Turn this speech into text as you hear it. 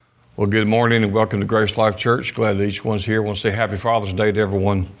Well, good morning and welcome to Grace Life Church. Glad that each one's here. I want to say Happy Father's Day to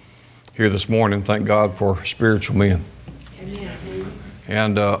everyone here this morning. Thank God for spiritual men. Amen.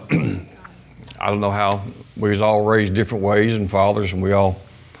 And I don't know how we was all raised different ways and fathers, and we all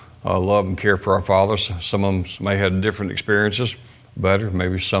love and care for our fathers. Some of them may have different experiences, better,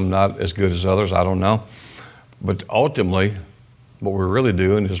 maybe some not as good as others. I don't know. But ultimately, what we're really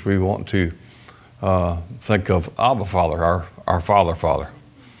doing is we want to think of Abba Father, our Father.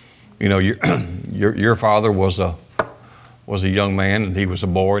 You know, your father was a young man, and he was a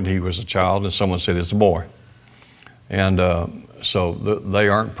boy, and he was a child, and someone said it's a boy. And so they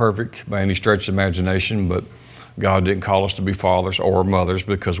aren't perfect by any stretch of imagination, but God didn't call us to be fathers or mothers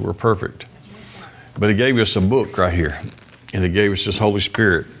because we're perfect. But He gave us a book right here, and He gave us His Holy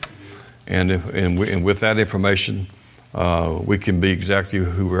Spirit. And with that information, we can be exactly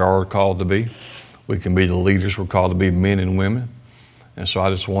who we are called to be. We can be the leaders we're called to be, men and women. And so I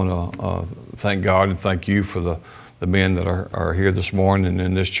just want to thank God and thank you for the men that are here this morning and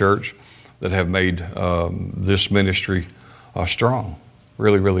in this church that have made this ministry strong,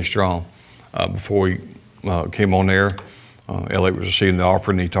 really, really strong. Before we came on air, Elliot was receiving the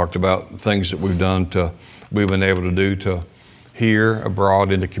offering. He talked about things that we've been able to do to here,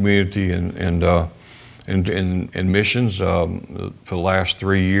 abroad, in the community, and in missions for the last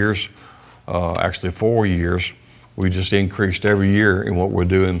 3 years, actually 4 years. We just increased every year in what we're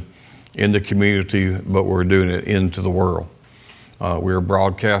doing in the community, but we're doing it into the world. We're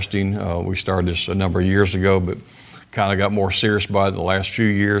broadcasting. We started this a number of years ago, but kind of got more serious about it the last few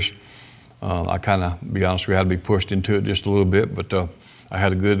years. I kind of, be honest, we had to be pushed into it just a little bit, but I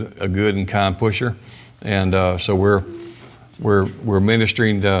had a good and kind pusher, and so we're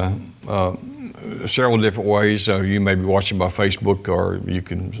ministering several different ways. You may be watching by Facebook, or you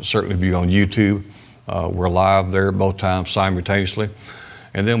can certainly view on YouTube. We're live there both times simultaneously.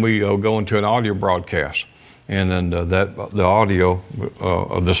 And then we go into an audio broadcast. And then the audio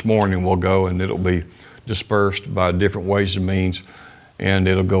of this morning will go, and it'll be dispersed by different ways and means, and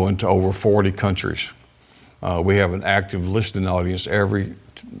it'll go into over 40 countries. We have an active listening audience. Every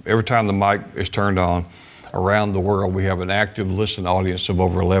time the mic is turned on around the world, we have an active listening audience of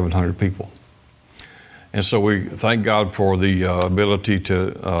over 1,100 people. And so we thank God for the ability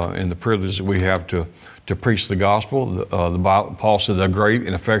to and the privilege that we have to preach the gospel. The Bible, Paul said, "The great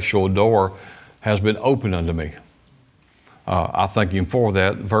and effectual door has been opened unto me." I thank Him for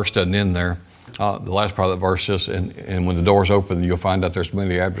that. The verse doesn't end there. The last part of that verse is, and when the door's open, you'll find out there's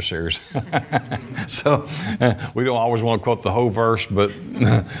many adversaries. So we don't always want to quote the whole verse, but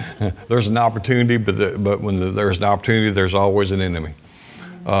there's an opportunity. But when there's an opportunity, there's always an enemy.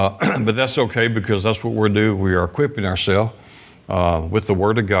 But that's okay, because that's what we're doing. We are equipping ourselves with the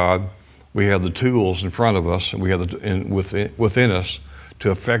Word of God. We have the tools in front of us, and we have within us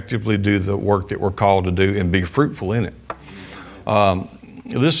to effectively do the work that we're called to do and be fruitful in it.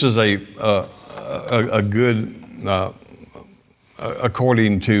 This is a good,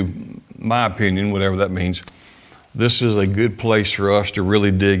 according to my opinion, whatever that means, this is a good place for us to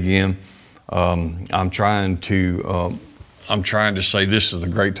really dig in. I'm trying to say this is a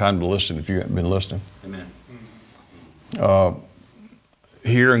great time to listen if you haven't been listening. Amen.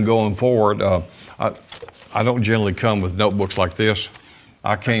 Here and going forward, I don't generally come with notebooks like this.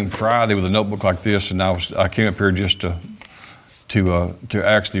 I came Friday with a notebook like this, and I came up here just to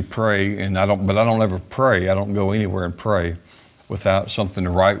actually pray. And I don't ever pray. I don't go anywhere and pray without something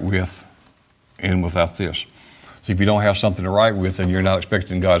to write with, and without this. So if you don't have something to write with, then you're not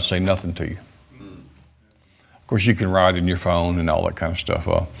expecting God to say nothing to you. Of course, you can write in your phone and all that kind of stuff.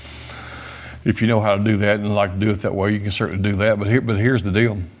 If you know how to do that and like to do it that way, you can certainly do that. But here's the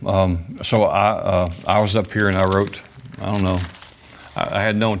deal. So I was up here and I wrote, I don't know, I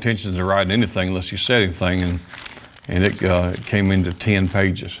had no intention of writing anything unless you said anything, and it came into 10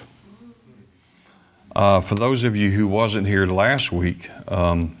 pages. For those of you who wasn't here last week,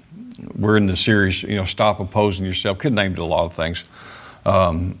 we're in the series, Stop Opposing Yourself. Could have named it a lot of things.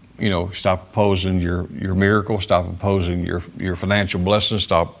 Stop opposing your miracle, stop opposing your financial blessings,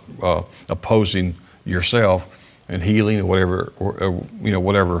 stop opposing yourself and healing, or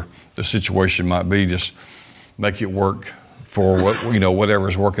whatever the situation might be. Just make it work for whatever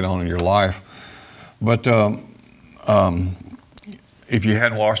is working on in your life. But if you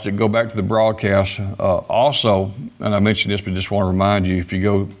hadn't watched it, go back to the broadcast. Also, and I mentioned this, but just want to remind you, if you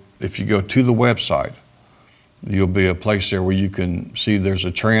go to the website, you'll be a place there where you can see there's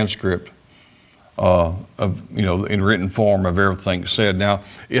a transcript in written form of everything said. Now,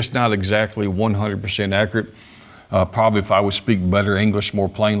 it's not exactly 100% accurate. Probably if I would speak better English more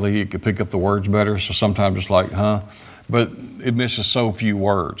plainly, you could pick up the words better. So sometimes it's like, but it misses so few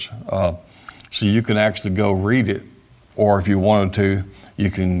words. So you can actually go read it, or if you wanted to, you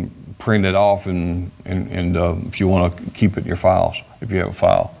can print it off and if you want to keep it in your files, if you have a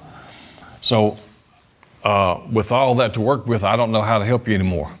file. So with all that to work with, I don't know how to help you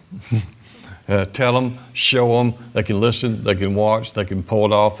anymore. Tell them, show them, they can listen, they can watch, they can pull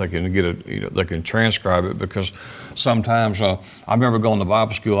it off, they can get it, they can transcribe it, because sometimes I remember going to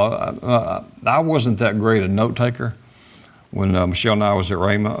Bible school. I wasn't that great a note taker when Michelle and I was at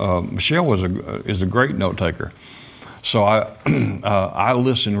Rhema. Michelle is a great note taker, so I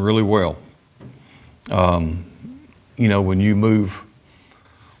listen really well. When you move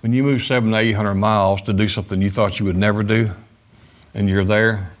 700 to 800 miles to do something you thought you would never do, and you're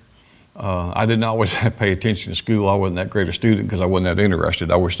there. I didn't always pay attention to school. I wasn't that great a student because I wasn't that interested.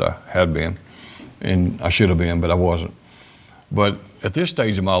 I wished I had been, and I should have been, but I wasn't. But at this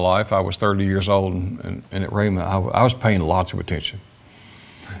stage of my life, I was 30 years old, and at Rhema, I was paying lots of attention.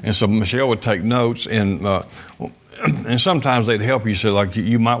 And so Michelle would take notes, and sometimes they'd help you. So like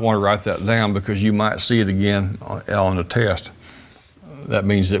you might want to write that down because you might see it again on a test. That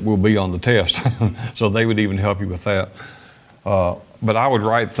means that we'll be on the test. So they would even help you with that. But I would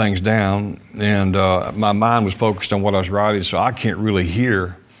write things down, and my mind was focused on what I was writing, so I can't really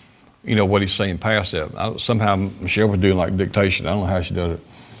hear, what he's saying past that. Somehow Michelle was doing like dictation. I don't know how she does it.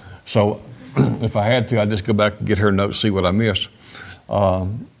 So if I had to, I'd just go back and get her notes, see what I missed. But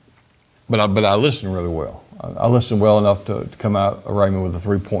I listened really well. I listened well enough to come out of Rhema with a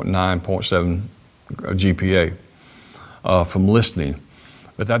 3.9.7 GPA from listening.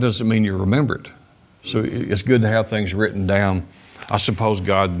 But that doesn't mean you remember it. So it's good to have things written down. I suppose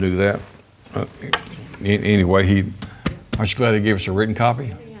God knew that. Anyway, aren't you glad He gave us a written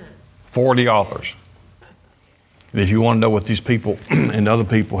copy? 40 authors. And if you want to know what these people and other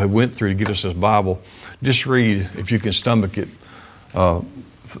people have went through to get us this Bible, just read, if you can stomach it,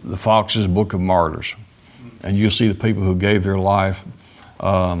 the Fox's Book of Martyrs. And you'll see the people who gave their life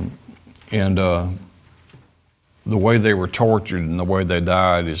and the way they were tortured and the way they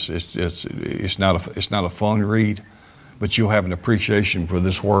died it's not a fun read, but you'll have an appreciation for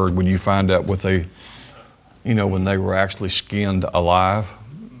this word when you find out what they, when they were actually skinned alive,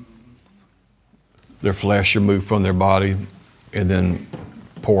 their flesh removed from their body, and then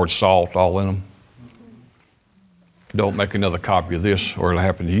poured salt all in them. Don't make another copy of this, or it'll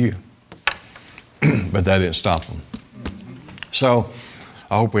happen to you. But that didn't stop them. So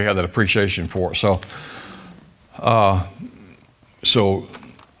I hope we have that appreciation for it. So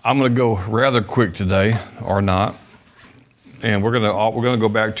I'm going to go rather quick today, or not, and we're going to go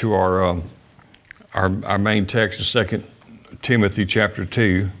back to our main text, in 2 Timothy chapter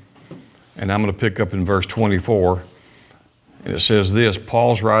 2, and I'm going to pick up in verse 24, and it says this: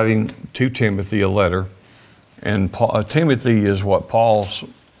 Paul's writing to Timothy a letter, and Timothy is what Paul's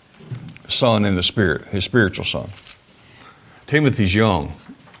son in the Spirit, his spiritual son. Timothy's young.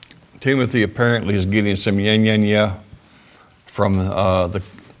 Timothy apparently is getting some yeah from the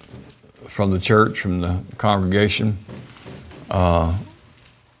church, from the congregation. Does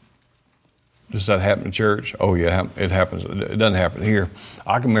that happen in church? Oh yeah, it happens. It doesn't happen here.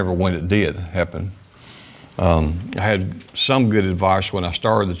 I can remember when it did happen. I had some good advice when I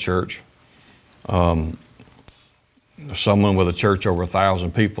started the church. Someone with a church over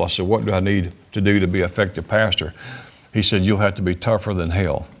 1,000 people, I said, what do I need to do to be an effective pastor? He said, you'll have to be tougher than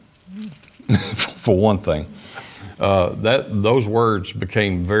hell. For one thing. Those words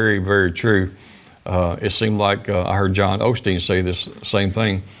became very, very true. It seemed like I heard John Osteen say this same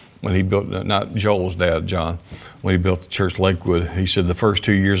thing when he built, not Joel's dad, John, when he built the church Lakewood. He said the first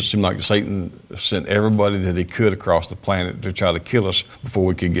 2 years it seemed like Satan sent everybody that he could across the planet to try to kill us before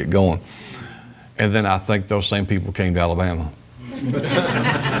we could get going. And then I think those same people came to Alabama.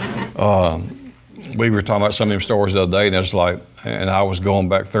 We were talking about some of them stories the other day, and it's like, and I was going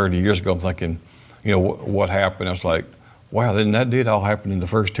back 30 years ago, I'm thinking, what happened? I was like, wow, then that did all happen in the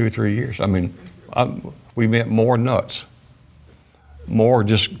first 2 or 3 years. I mean, we met more nuts, more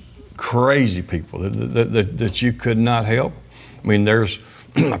just crazy people that you could not help. I mean,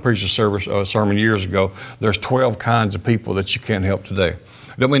 I preached a sermon years ago. There's 12 kinds of people that you can't help today.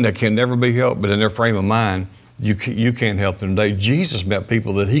 Don't mean they can never be helped, but in their frame of mind, you can't help them today. Jesus met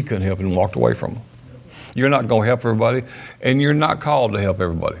people that he couldn't help and walked away from them. You're not going to help everybody, and you're not called to help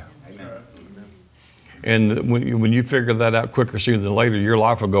everybody. And when you figure that out quicker sooner than later, your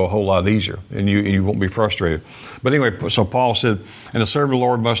life will go a whole lot easier, and you won't be frustrated. But anyway, so Paul said, and the servant of the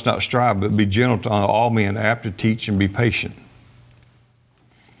Lord must not strive, but be gentle to all men, apt to teach and be patient.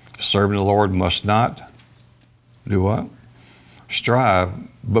 The servant of the Lord must not do what? strive,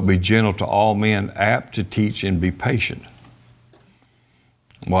 but be gentle to all men, apt to teach and be patient.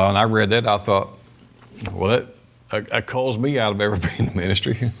 Well, and I read that, I thought, well, that calls me out of ever being in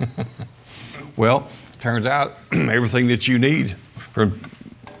ministry. Well, turns out everything that you need for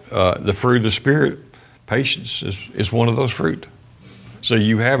the fruit of the Spirit, patience is one of those fruit. So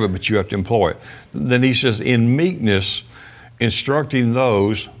you have it, but you have to employ it. Then he says, in meekness, instructing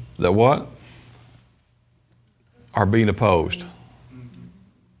those that what? Are being opposed.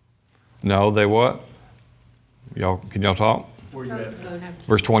 No, they what? Can y'all talk? Where you at?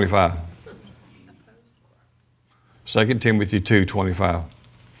 Verse 25. 2 Timothy 2:25.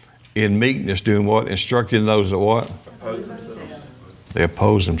 In meekness, doing what? Instructing those that what? Oppose themselves. They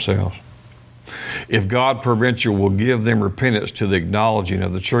oppose themselves. If God peradventure will give them repentance to the acknowledging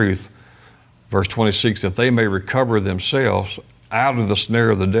of the truth, verse 26, that they may recover themselves out of the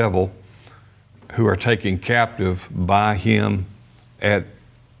snare of the devil, who are taken captive by him at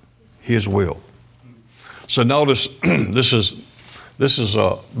his will. So notice this is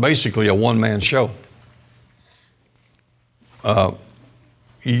basically a one-man show.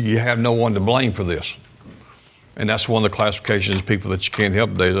 You have no one to blame for this. And that's one of the classifications of people that you can't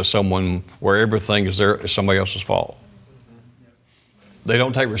help today. There's someone where everything is somebody else's fault. They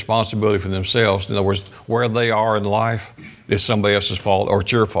don't take responsibility for themselves. In other words, where they are in life is somebody else's fault or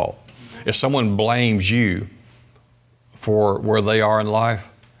it's your fault. If someone blames you for where they are in life,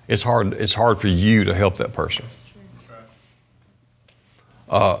 it's hard for you to help that person.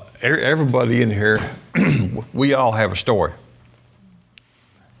 Everybody in here, we all have a story.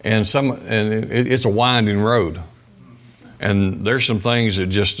 And it's a winding road. And there's some things that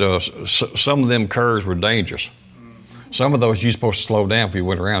just, some of them curves were dangerous. Some of those you're supposed to slow down if you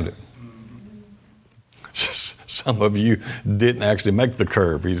went around it. Some of you didn't actually make the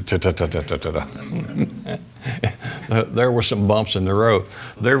curve. There were some bumps in the road.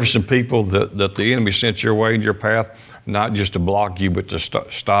 There were some people that the enemy sent your way in your path, not just to block you, but to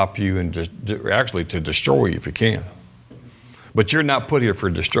stop you and actually to destroy you if you can. But you're not put here for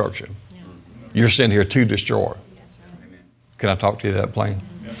destruction. You're sent here to destroy. Can I talk to you that plain?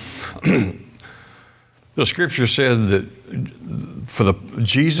 The scripture said that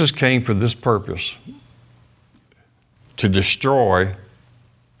Jesus came for this purpose, to destroy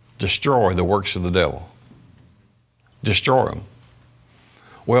the works of the devil. Destroy them.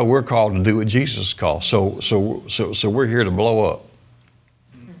 Well, we're called to do what Jesus called. So we're here to blow up.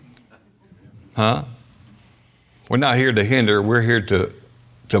 Huh? We're not here to hinder, we're here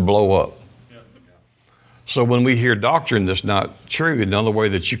to blow up. So when we hear doctrine that's not true, another way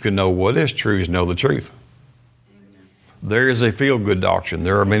that you can know what is true is know the truth. There is a feel-good doctrine.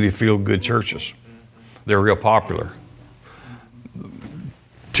 There are many feel-good churches. They're real popular.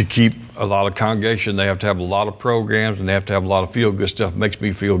 To keep a lot of congregation, they have to have a lot of programs and they have to have a lot of feel-good stuff. It makes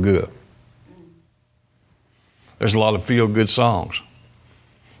me feel good. There's a lot of feel-good songs.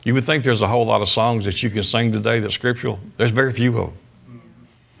 You would think there's a whole lot of songs that you can sing today that's scriptural. There's very few of them.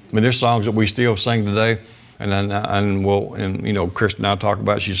 I mean, there's songs that we still sing today, and you know, Kristen and I talk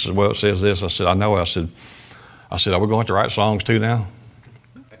about it. She said, well, it says this. I said, I know it. I said, are we going to have to write songs too now?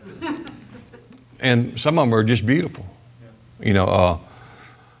 And some of them are just beautiful, you know.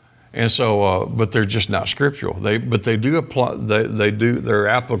 And so, but they're just not scriptural. But they do apply. They're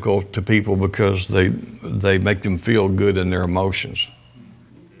applicable to people because they make them feel good in their emotions.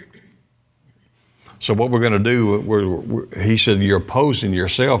 So what we're going to do, he said, you're opposing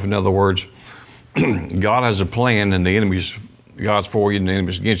yourself. In other words, God has a plan and God's for you and the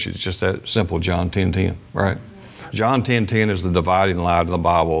enemy's against you. It's just that simple, John 10:10, right? John 10:10 is the dividing line of the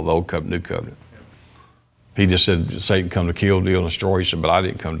Bible, the Old Covenant, New Covenant. He just said, Satan come to kill, steal, and destroy. He said, but I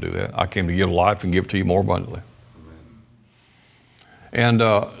didn't come to do that. I came to give life and give it to you more abundantly. And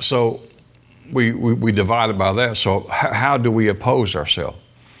so we divided by that. So how do we oppose ourselves?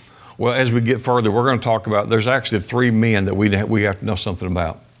 Well, as we get further, we're going to talk about, there's actually three men that we have to know something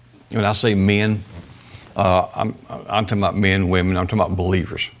about. When I say men, I'm talking about men, women, I'm talking about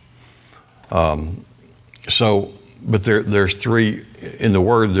believers. But there's three, in the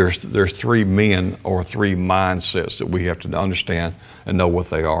Word, there's three men or three mindsets that we have to understand and know what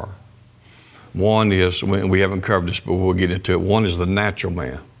they are. One is, we haven't covered this, but we'll get into it. One is the natural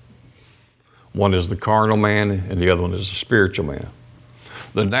man. One is the carnal man, and the other one is the spiritual man.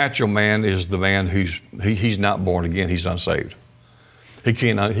 The natural man is the man he's not born again, he's unsaved. He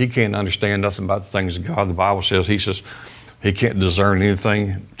can't understand nothing about the things of God. The Bible says he can't discern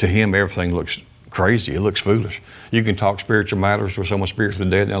anything. To him, everything looks crazy. It looks foolish. You can talk spiritual matters with someone spiritually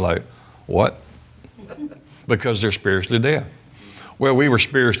dead, and they're like, what? Because they're spiritually dead. Well, we were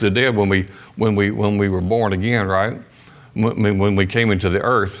spiritually dead when we were born again, right? when we came into the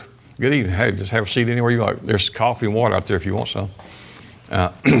earth, good evening, hey, just have a seat anywhere you like. There's coffee and water out there if you want some.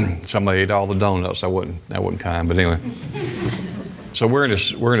 Somebody ate all the donuts. That wasn't kind, but anyway. So we're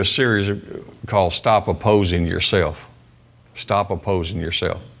in a series called Stop Opposing Yourself. Stop opposing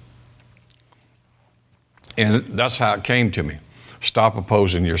yourself. And that's how it came to me. Stop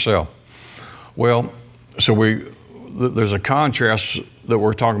opposing yourself. Well, so there's a contrast that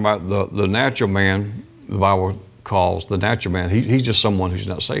we're talking about. The natural man, the Bible calls the natural man, he's just someone who's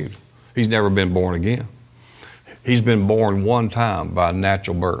not saved. He's never been born again. He's been born one time by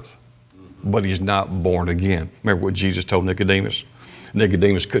natural birth, but he's not born again. Remember what Jesus told Nicodemus?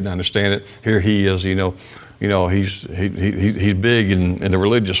 Nicodemus couldn't understand it. Here he is, he's big in the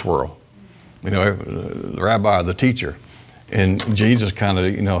religious world, the rabbi, the teacher. And Jesus kind of,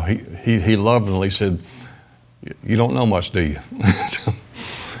 he lovingly said, you don't know much, do you?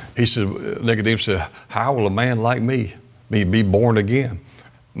 He said, Nicodemus said, how will a man like me be born again?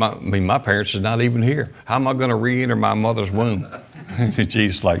 My parents is not even here. How am I going to re-enter my mother's womb?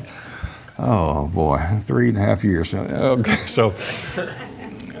 Jesus like, oh boy, 3.5 years. Okay, so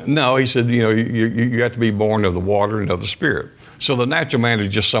no, he said, you have to be born of the water and of the Spirit. So the natural man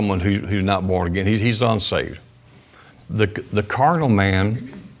is just someone who's not born again. He's unsaved. The carnal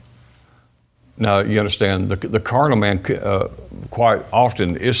man. Now you understand the carnal man quite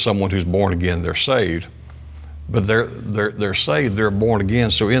often is someone who's born again. They're saved. But they're saved, they're born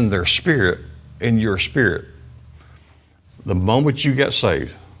again, so in their spirit, in your spirit, the moment you got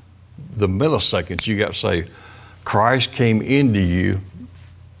saved, the milliseconds you got saved, Christ came into you,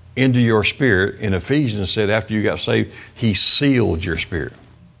 into your spirit. In Ephesians said after you got saved, he sealed your spirit.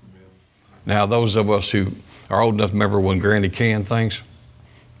 Now those of us who are old enough to remember when Granny canned things,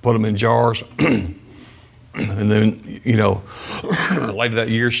 put them in jars, and then, later that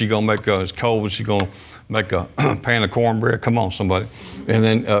year she's going to make, it's cold, she's going to make a pan of cornbread. Come on, somebody. And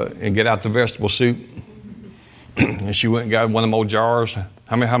then and get out the vegetable soup. And she went and got one of them old jars.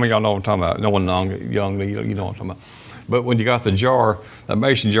 How many of y'all know what I'm talking about? No one young, you know what I'm talking about. But when you got the jar, that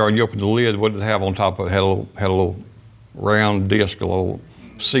mason jar, and you opened the lid, what did it have on top of it? It had a little round disc, a little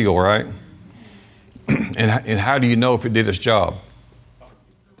seal, right? And how do you know if it did its job?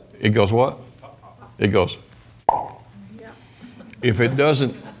 It goes what? It goes. If it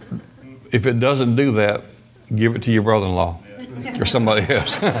doesn't do that, give it to your brother-in-law or somebody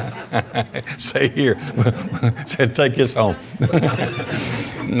else. Say here, take this home.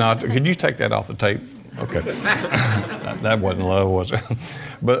 No, could you take that off the tape? Okay. That wasn't love, was it?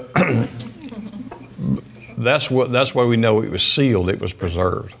 But that's why we know it was sealed, it was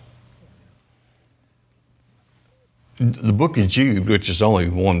preserved. The book of Jude, which is only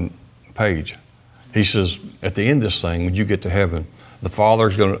one page, he says, at the end of this thing, when you get to heaven, the Father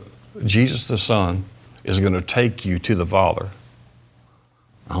is going to, Jesus the Son is going to take you to the Father.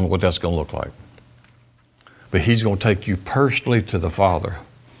 I don't know what that's going to look like. But he's going to take you personally to the Father.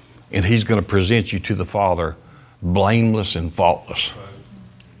 And he's going to present you to the Father blameless and faultless.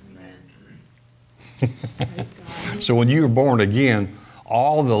 So when you're born again,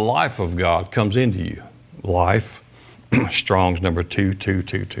 all the life of God comes into you. Life, Strong's number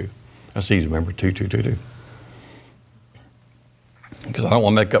 2222. That's easy, remember, 2222. Because I don't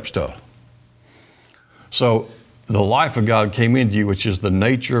want to make up stuff. So the life of God came into you, which is the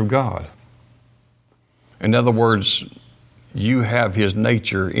nature of God. In other words, you have his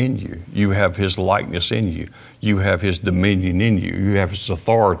nature in you. You have his likeness in you. You have his dominion in you. You have his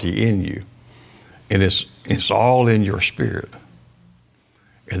authority in you. And it's all in your spirit.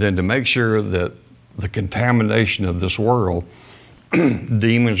 And then to make sure that the contamination of this world,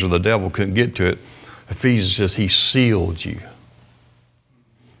 demons or the devil couldn't get to it, Ephesians says he sealed you.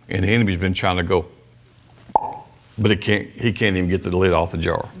 And the enemy's been trying to go, but he can't even get the lid off the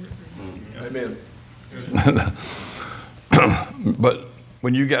jar. Amen. But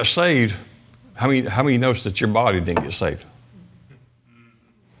when you got saved, how many noticed that your body didn't get saved?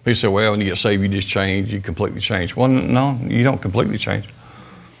 People say, well, when you get saved, you just change, you completely change. Well, no, you don't completely change.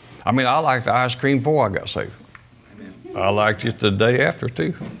 I mean, I liked the ice cream before I got saved. I liked it the day after,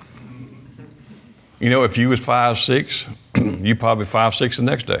 too. If you was 5'6", you probably 5'6" the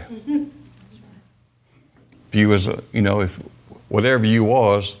next day. If you was, if whatever you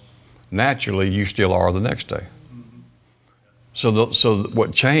was, naturally you still are the next day. So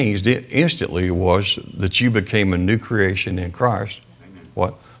what changed instantly was that you became a new creation in Christ.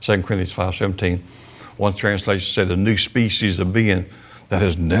 What? 2 Corinthians 5:17. One translation said a new species of being that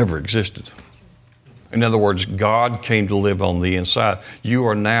has never existed. In other words, God came to live on the inside. You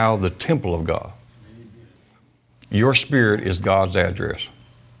are now the temple of God. Your spirit is God's address.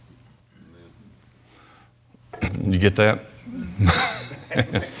 You get that?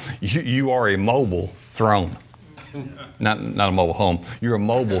 You are a mobile throne. Not a mobile home. You're a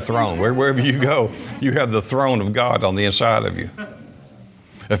mobile throne. Wherever you go, you have the throne of God on the inside of you.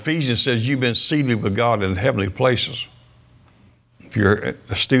 Ephesians says you've been seated with God in heavenly places. If you're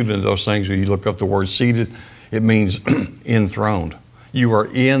a student of those things, when you look up the word seated, it means enthroned. You are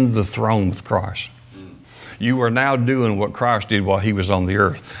in the throne with Christ. You are now doing what Christ did while he was on the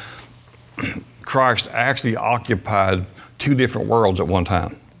earth. Christ actually occupied two different worlds at one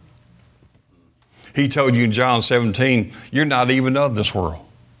time. He told you in John 17, you're not even of this world.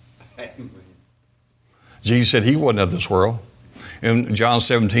 Jesus said he wasn't of this world. In John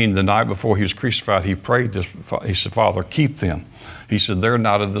 17, the night before he was crucified, he prayed this. He said, Father, keep them. He said, they're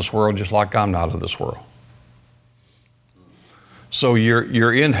not of this world just like I'm not of this world. So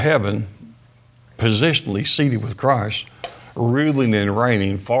you're in heaven, positionally seated with Christ, ruling and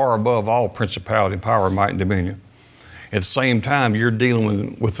reigning far above all principality, power, might, and dominion. At the same time, you're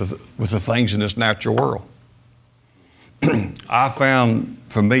dealing with the things in this natural world. I found,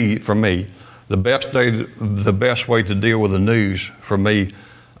 for me, the best way to deal with the news for me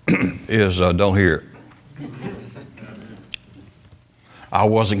is don't hear it. I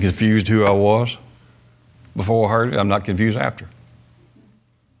wasn't confused who I was before I heard it. I'm not confused after.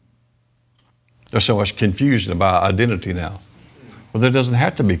 There's so much confusion about identity now. Well, there doesn't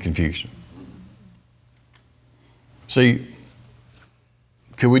have to be confusion. See,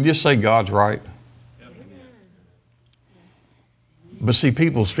 could we just say God's right? But see,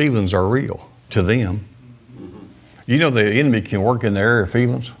 people's feelings are real to them. You know the enemy can work in the area of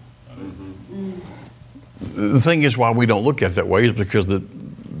feelings. The thing is why we don't look at it that way is because the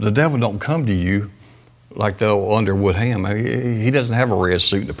devil don't come to you like the old Underwood Ham. I mean, he doesn't have a red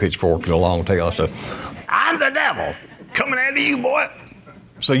suit and a pitchfork and a long tail. So, I'm the devil coming after you, boy.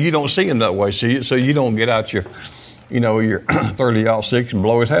 So you don't see him that way. So you don't get out your 30-06 and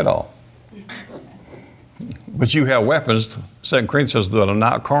blow his head off. But you have weapons, 2 Corinthians says, that are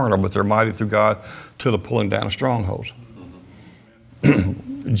not carnal, but they're mighty through God to the pulling down of strongholds.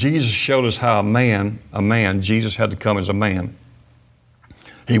 Jesus showed us how a man, Jesus had to come as a man.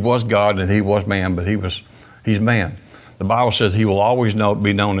 He was God and he was man, but he's man. The Bible says he will always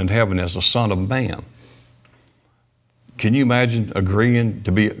be known in heaven as the Son of Man. Can you imagine agreeing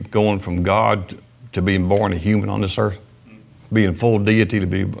to be going from God to being born a human on this earth? Being full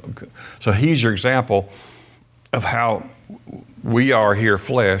deity so he's your example of how we are here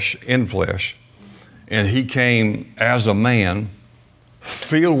in flesh, and he came as a man,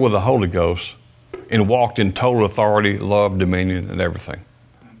 filled with the Holy Ghost, and walked in total authority, love, dominion, and everything.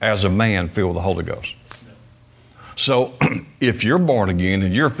 As a man filled with the Holy Ghost. So if you're born again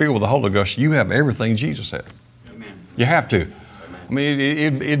and you're filled with the Holy Ghost, you have everything Jesus had. Amen. You have to. Amen. I mean,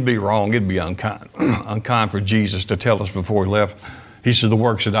 it'd be wrong, it'd be unkind for Jesus to tell us before he left. He said, the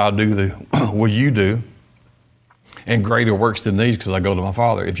works that I do, will you do, and greater works than these because I go to my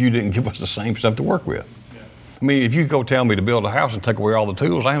Father. If you didn't give us the same stuff to work with. Yeah. I mean, if you go tell me to build a house and take away all the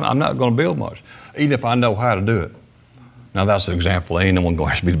tools, I'm not going to build much, even if I know how to do it. Now, that's an example. Ain't no one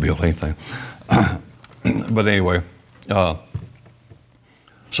going to ask me to build anything. But anyway,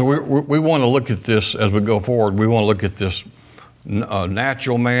 so we want to look at this as we go forward. We want to look at this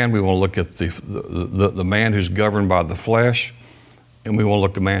natural man. We want to look at the man who's governed by the flesh, and we want to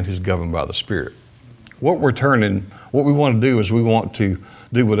look at the man who's governed by the Spirit. What we want to do is we want to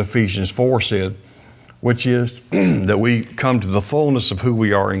do what Ephesians 4 said, which is that we come to the fullness of who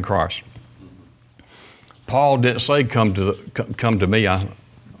we are in Christ. Paul didn't say, come to me.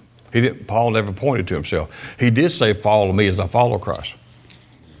 Paul never pointed to himself. He did say, follow me as I follow Christ.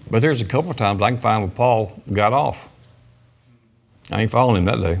 But there's a couple of times I can find where Paul got off. I ain't following him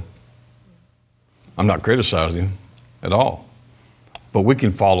that day. I'm not criticizing him at all. But we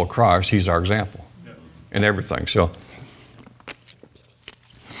can follow Christ. He's our example in everything. So,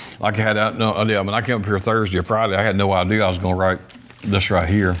 like I had no idea. When I came up here Thursday or Friday, I had no idea I was going to write this right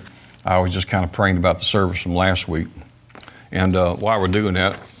here. I was just kind of praying about the service from last week. And while we're doing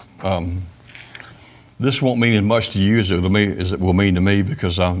that, this won't mean as much to you as it will mean to me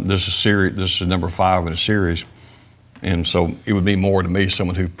because this is number 5 in a series. And so it would mean more to me,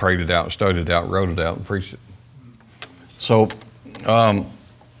 someone who prayed it out, studied it out, wrote it out, and preached it. So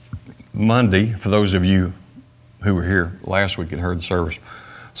Monday, for those of you who were here last week and heard the service.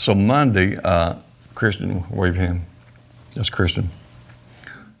 So Monday, Kristen, wave your hand. That's Kristen.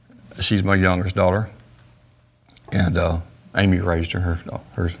 She's my youngest daughter, and Amy raised her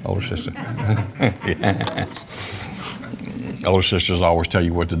older sister. Older sisters always tell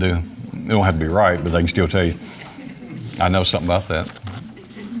you what to do. They don't have to be right, but they can still tell you. I know something about that.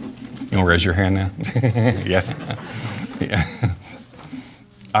 You want to raise your hand now? Yeah. Yeah.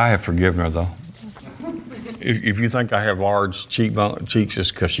 I have forgiven her, though. If you think I have large cheeks,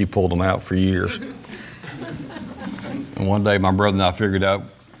 it's because she pulled them out for years. And one day, my brother and I figured out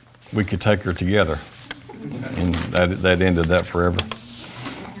we could take her together. And that ended that forever.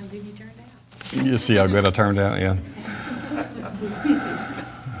 How good you turned out. You see how good I turned out? Yeah.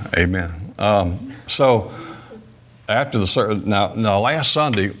 Amen. So after the service, now last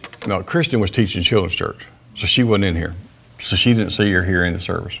Sunday, Kristen was teaching children's church, so she wasn't in here. So she didn't see her here in the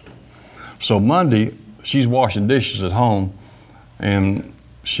service. So Monday, she's washing dishes at home, and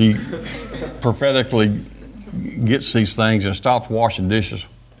she prophetically gets these things and stops washing dishes.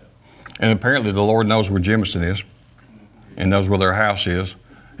 And apparently the Lord knows where Jemison is and knows where their house is.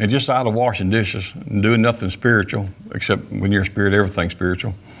 And just out of washing dishes and doing nothing spiritual, except when you're spirit, everything's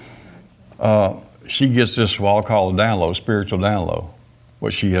spiritual, she gets this, what I'll call a download, spiritual download,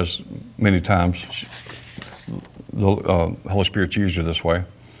 what she has many times. The Holy Spirit's used her this way.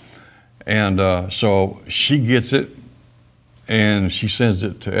 And so she gets it, and she sends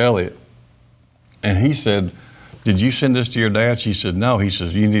it to Elliot. And he said, "Did you send this to your dad?" She said, "No." He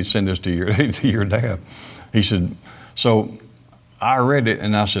says, "You need to send this to your dad." He said, so I read it,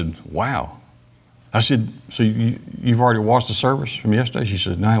 and I said, "Wow." I said, "So you've already watched the service from yesterday?" She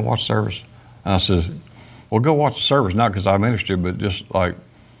said, "No, I haven't watched the service." And I said, "Well, go watch the service, not because I ministered, but just like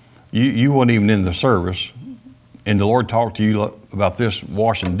you weren't even in the service, and the Lord talked to you about this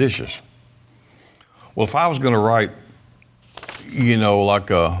washing dishes." Well, if I was going to write, like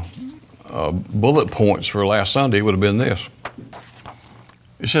bullet points for last Sunday, it would have been this.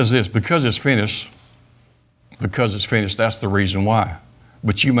 It says this: because it's finished, that's the reason why.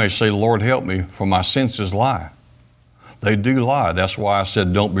 But you may say, "Lord, help me, for my senses lie." They do lie. That's why I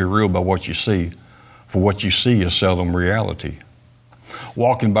said, don't be ruled by what you see, for what you see is seldom reality.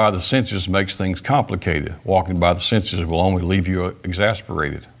 Walking by the senses makes things complicated. Walking by the senses will only leave you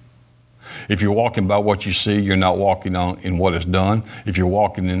exasperated. If you're walking by what you see, you're not walking in what is done. If you're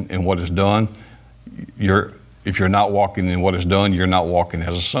walking in what is done, if you're not walking in what is done, you're not walking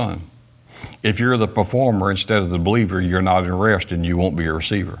as a son. If you're the performer instead of the believer, you're not in rest and you won't be a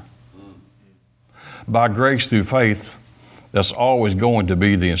receiver. By grace through faith, that's always going to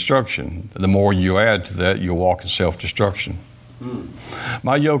be the instruction. The more you add to that, you'll walk in self-destruction.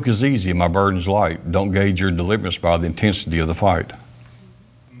 My yoke is easy, my burden's light. Don't gauge your deliverance by the intensity of the fight.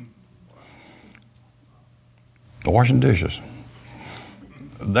 Washing dishes.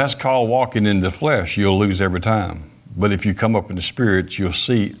 That's called walking in the flesh. You'll lose every time. But if you come up in the Spirit, you'll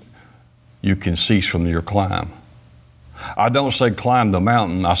see you can cease from your climb. I don't say climb the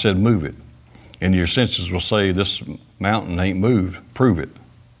mountain, I said move it. And your senses will say this mountain ain't moved, prove it.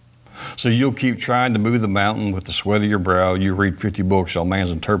 So you'll keep trying to move the mountain with the sweat of your brow. You read 50 books on man's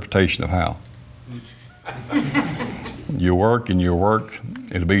interpretation of how. You work and you work.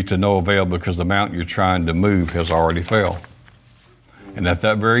 It'll be to no avail because the mountain you're trying to move has already fell. And at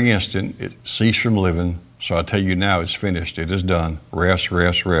that very instant, it ceased from living. So I tell you now, it's finished. It is done. Rest,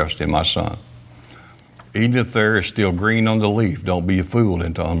 rest, rest in my son. Even if there is still green on the leaf, don't be fooled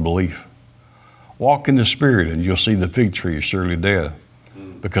into unbelief. Walk in the Spirit and you'll see the fig tree is surely dead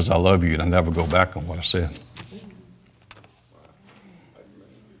because I love you and I never go back on what I said.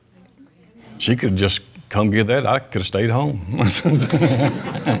 She could just come get that. I could have stayed home.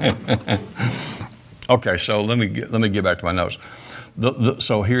 Okay, so let me get back to my notes.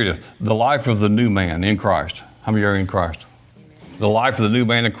 So here it is. The life of the new man in Christ. How many are in Christ? Amen. The life of the new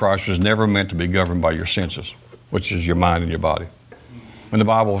man in Christ was never meant to be governed by your senses, which is your mind and your body. When the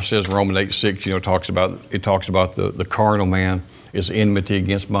Bible says Romans 8:6, it talks about the carnal man is enmity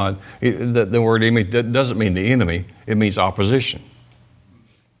against God. The word enmity doesn't mean the enemy; it means opposition.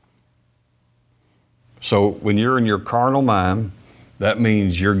 So when you're in your carnal mind, that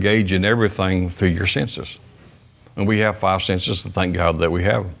means you're gauging everything through your senses. And we have 5 senses, and thank God that we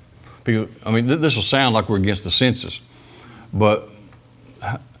have them. People, this will sound like we're against the senses, but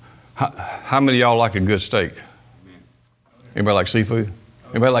how many of y'all like a good steak? Anybody like seafood?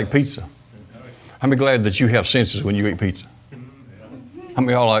 Anybody like pizza? How many glad that you have senses when you eat pizza? How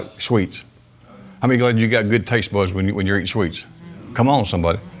many of y'all like sweets? How many glad you got good taste buds when you're eating sweets? Come on,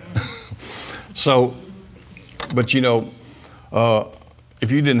 somebody. So, but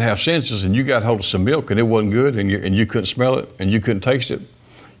if you didn't have senses and you got hold of some milk and it wasn't good and you couldn't smell it and you couldn't taste it,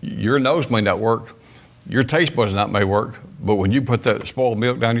 your nose may not work, your taste buds may work, but when you put that spoiled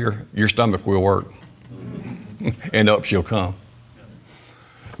milk down your stomach will work. And up she'll come.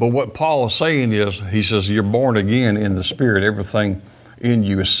 But what Paul is saying is, he says, you're born again in the Spirit. Everything in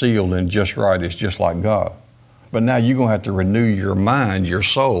you is sealed and just right. It's just like God. But now you're going to have to renew your mind, your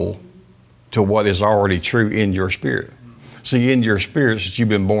soul, to what is already true in your spirit. See, in your spirit, since you've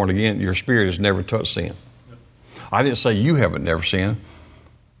been born again, your spirit has never touched sin. I didn't say you haven't never sinned.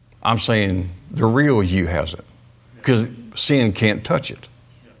 I'm saying the real you hasn't, because sin can't touch it.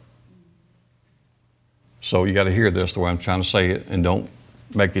 So you got to hear this the way I'm trying to say it, and don't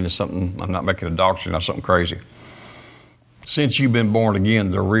make it into something. I'm not making a doctrine, not something crazy. Since you've been born again,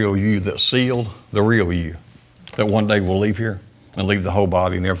 the real you that's sealed, the real you that one day will leave here and leave the whole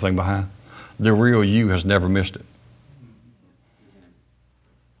body and everything behind, the real you has never missed it.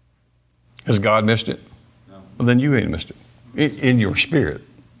 Has God missed it? No. Well, then you ain't missed it. In your spirit.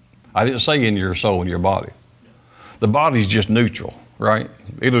 I didn't say in your soul and your body. The body's just neutral, right?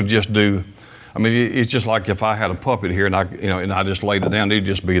 It'll just do. I mean, it's just like if I had a puppet here and I just laid it down, it'd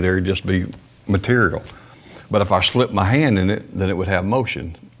just be there. It'd just be material. But if I slipped my hand in it, then it would have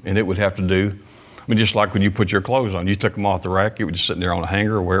motion, and it would have to do. I mean, just like when you put your clothes on, you took them off the rack, it was just sitting there on a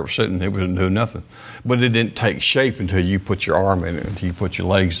hanger or where it was sitting, it wouldn't do nothing. But it didn't take shape until you put your arm in it, until you put your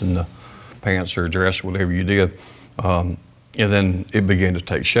legs in the pants or dress, whatever you did, and then it began to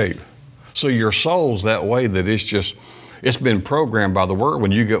take shape. So your soul's that way that it's been programmed by the Word.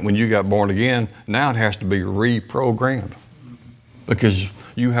 When you got born again, now it has to be reprogrammed because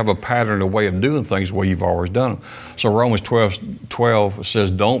you have a pattern, a way of doing things the way you've always done them. So Romans 12 says,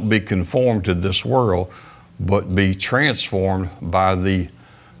 don't be conformed to this world, but be transformed by the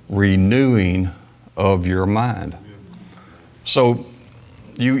renewing of your mind. So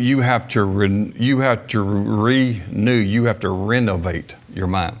you have to renew, you have to renovate your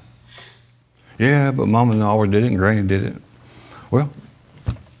mind. Yeah, but Mama always did it and Granny did it. Well,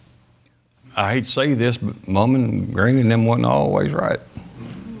 I hate to say this, but Mom and Granny and them wasn't always right.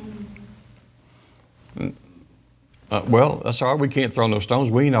 Well, that's all right. We can't throw no stones.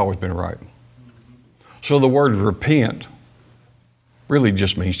 We ain't always been right. So the word repent really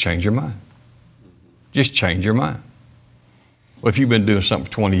just means change your mind. Just change your mind. Well, if you've been doing something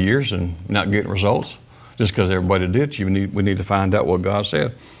for 20 years and not getting results, just because everybody did, we need to find out what God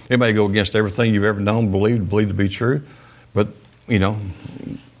said. It may go against everything you've ever known, believed to be true, but, the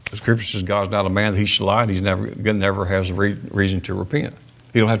Scripture says God's not a man that he should lie. He never has a reason to repent.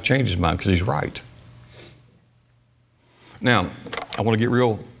 He don't have to change his mind because he's right. Now, I want to get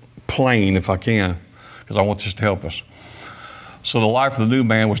real plain if I can, because I want this to help us. So the life of the new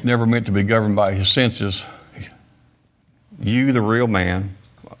man was never meant to be governed by his senses. You, the real man,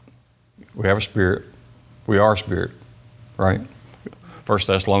 we have a spirit. We are a spirit, right? 1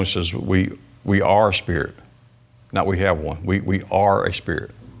 Thessalonians says we are a spirit. Not we have one. We are a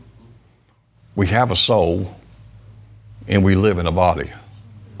spirit. We have a soul, and we live in a body.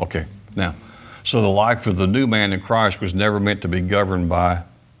 Okay, now, so the life of the new man in Christ was never meant to be governed by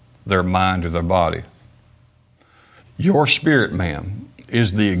their mind or their body. Your spirit man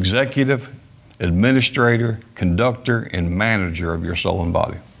is the executive, administrator, conductor, and manager of your soul and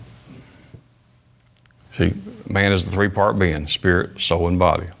body. See, man is the three-part being, spirit, soul, and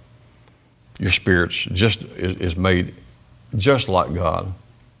body. Your spirit is made just like God.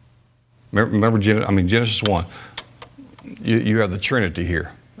 Remember Genesis 1. You have the Trinity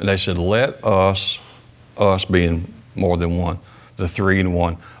here. And they said, let us being more than one, the three in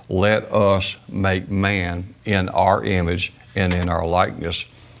one, let us make man in our image and in our likeness.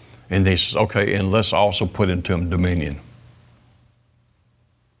 And they says, okay, and let's also put into him dominion.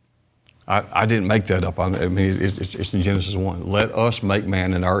 I didn't make that up. It's in Genesis 1. Let us make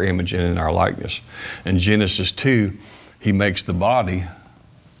man in our image and in our likeness. In Genesis 2, he makes the body,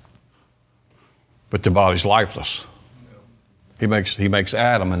 but the body's lifeless. He makes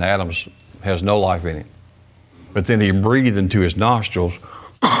Adam, and Adam has no life in him. But then he breathed into his nostrils.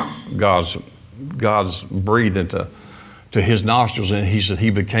 God's breathed into his nostrils, and he said he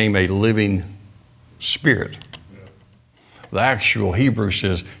became a living spirit. The actual Hebrew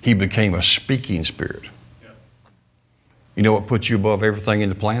says he became a speaking spirit. You know what puts you above everything in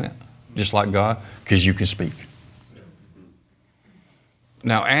the planet? Just like God? Because you can speak.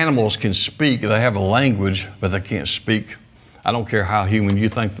 Now, animals can speak. They have a language, but they can't speak. I don't care how human you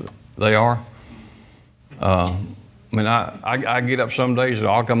think they are. I get up some days and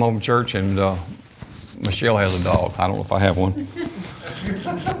I'll come home from church and Michelle has a dog. I don't know if I have one.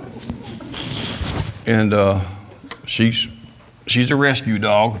 And she's a rescue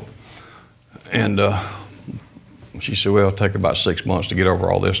dog. And she said, well, it'll take about 6 months to get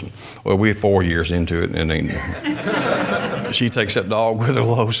over all this. Well, we're 4 years into it, and she takes that dog with her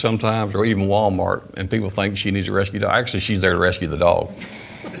Lowe's sometimes, or even Walmart, and people think she needs a rescue dog. Actually, she's there to rescue the dog.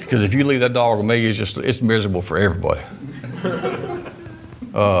 Because if you leave that dog with me, it's miserable for everybody.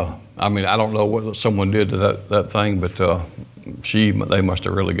 I don't know what someone did to that thing, but they must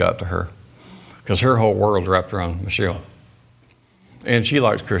have really got to her. because her whole world's wrapped around Michelle. And she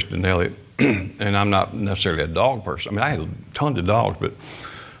likes Kristen and Elliot. And I'm not necessarily a dog person. I mean, I had tons of dogs, but,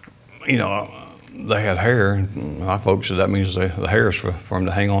 you know, they had hair. And my folks said that means the hair is for them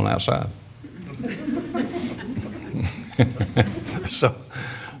to hang on outside.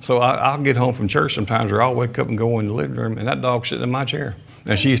 So I'll get home from church sometimes, or I'll wake up and go in the living room, and that dog's sitting in my chair.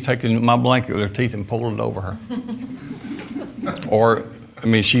 And she's taking my blanket with her teeth and pulling it over her. Or, I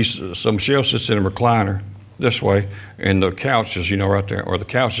mean, so Michelle sits in a recliner this way, and the couch is, you know, right there, or the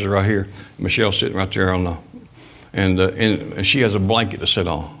couch is right here. Michelle's sitting right there on and she has a blanket to sit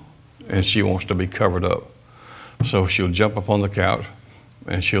on, and she wants to be covered up. So she'll jump up on the couch,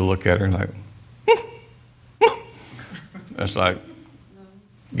 and she'll look at her and like, that's like,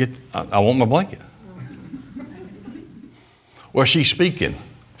 I want my blanket. Well, she's speaking.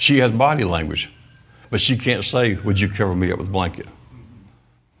 She has body language, but she can't say, would you cover me up with a blanket?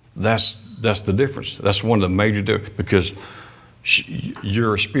 That's the difference. That's one of the major differences, because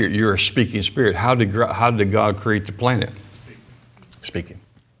you're a spirit. You're a speaking spirit. How did God create the planet? Speaking.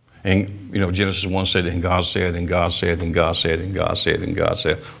 And, you know, Genesis 1 said, and God said, and God said, and God said, and God said, and God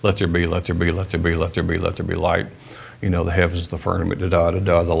said, let there be, let there be, let there be, let there be, let there be light. You know, the heavens, the firmament,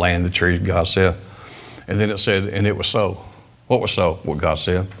 the land, the trees, God said. And then it said, and it was so. What was so? What God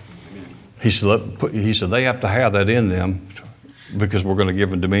said. He said they have to have that in them, because we're going to give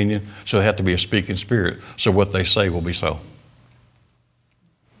them dominion. So they have to be a speaking spirit. So what they say will be so.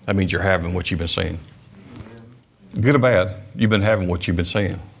 That means you're having what you've been saying. Good or bad, you've been having what you've been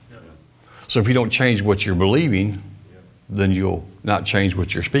saying. So if you don't change what you're believing, then you'll not change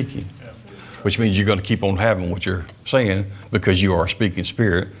what you're speaking. Which means you're going to keep on having what you're saying, because you are a speaking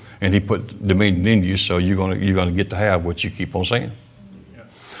spirit, and He put dominion in you, so you're going to get to have what you keep on saying.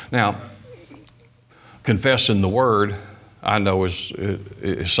 Now, confessing the word, I know is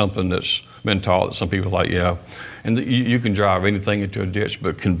something that's been taught that some people are like, yeah, and you can drive anything into a ditch,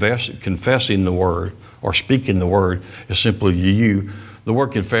 but confessing the word or speaking the word is simply you. The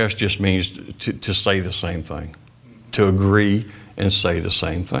word confess just means to say the same thing, to agree and say the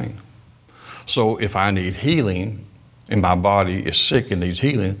same thing. So if I need healing and my body is sick and needs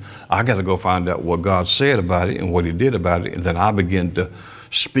healing, I got to go find out what God said about it and what He did about it, and then I begin to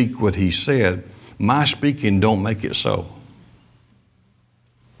speak what He said. My speaking don't make it so,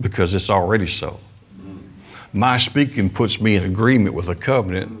 because it's already so. My speaking puts me in agreement with a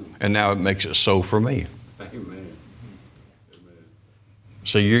covenant, and now it makes it so for me. Amen.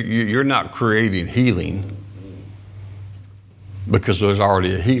 So you're not creating healing because there's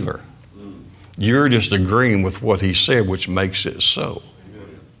already a healer. You're just agreeing with what He said, which makes it so.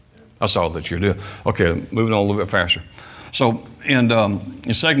 That's all that you're doing. Okay, moving on a little bit faster. So in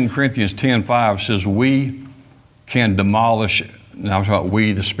 2 Corinthians 10:5 says, we can demolish, now I'm talking about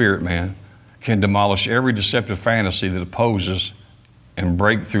we, the spirit man, can demolish every deceptive fantasy that opposes and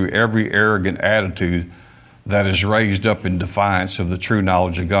break through every arrogant attitude that is raised up in defiance of the true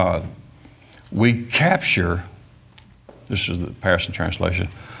knowledge of God. We capture, this is the Passion Translation,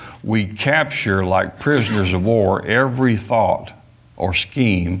 we capture like prisoners of war every thought or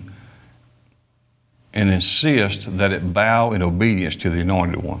scheme and insist that it bow in obedience to the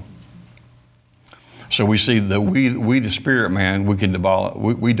Anointed One. So we see that we the spirit man, we can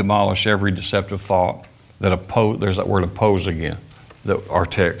demolish every deceptive thought that there's that word oppose again, our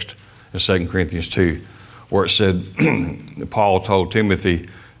text in 2 Corinthians 2, where it said, Paul told Timothy,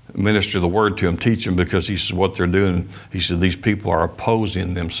 minister the word to him, teach them, because he says what they're doing, he said these people are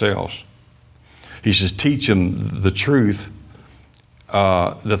opposing themselves. He says teach them the truth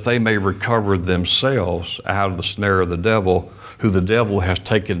that they may recover themselves out of the snare of the devil, who the devil has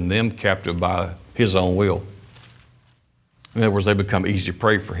taken them captive by his own will. In other words, they become easy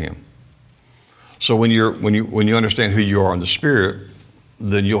prey for him. So when you understand who you are in the Spirit,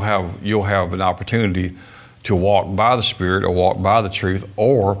 then you'll have an opportunity to walk by the Spirit or walk by the truth,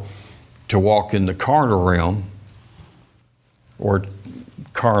 or to walk in the carnal realm, or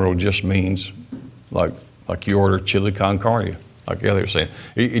carnal just means like you order chili con carne, like Elliot was saying.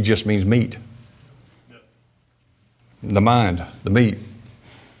 It just means meat. Yep. The mind, the meat.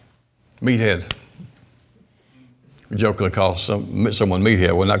 Meathead. We jokingly call someone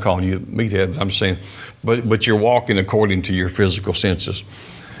meathead. We're not calling you meathead, I'm saying, but you're walking according to your physical senses.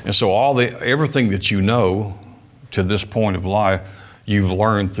 And so everything that you know to this point of life, you've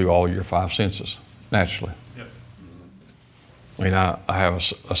learned through all your five senses, naturally. Yep. I mean, I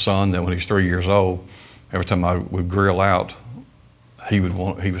have a son that when he's 3 years old, every time I would grill out, he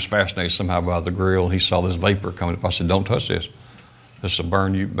was fascinated somehow by the grill, and he saw this vapor coming up. I said, don't touch this. This will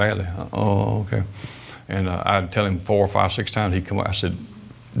burn you badly. Oh, okay. And I'd tell him 4 or 5, 6 times. He'd come up. I said,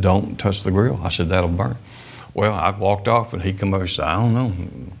 don't touch the grill. I said, that'll burn. Well, I walked off, and he come over and said, I don't know.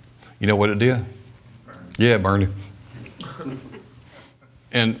 You know what it did? Yeah, it burned him.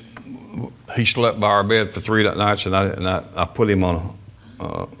 And he slept by our bed for 3 nights, and I put him on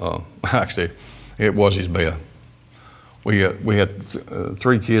actually, it was his bed. We had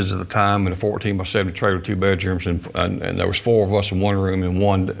 3 kids at the time in a 14 by 70 trailer, 2 bedrooms, and there was 4 of us in one room, and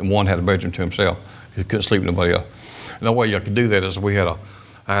one had a bedroom to himself. He couldn't sleep with nobody else. And the way I could do that is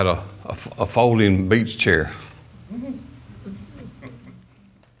I had a folding beach chair.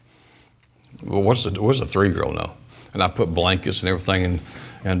 Well, what's a 3-year-old know? And I put blankets and everything,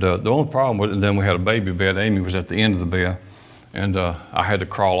 and the only problem was, and then we had a baby bed. Amy was at the end of the bed, and I had to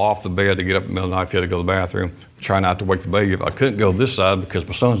crawl off the bed to get up in the middle of the night if you had to go to the bathroom. Try not to wake the baby up. I couldn't go this side because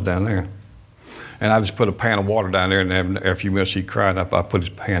my son's down there. And I just put a pan of water down there, and after a few minutes he cried up. I put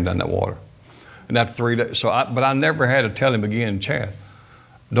his hand down that water. And after 3 days, but I never had to tell him again, Chad,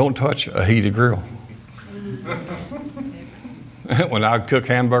 don't touch a heated grill. When I would cook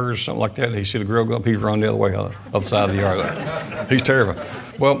hamburgers or something like that, he'd see the grill go up, he'd run the other way, other side of the yard. He's terrible.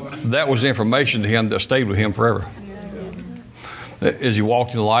 Well, that was information to him that stayed with him forever. As he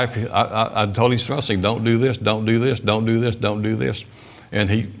walked in life, I told him, I said, don't do this, don't do this, don't do this, don't do this. And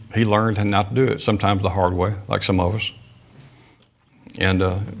he learned not to do it, sometimes the hard way, like some of us. And,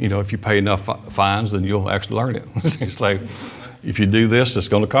 if you pay enough fines, then you'll actually learn it. It's like, if you do this, it's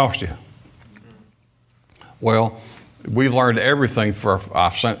going to cost you. Well, we've learned everything for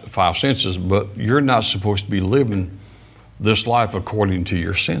our 5 senses, but you're not supposed to be living this life according to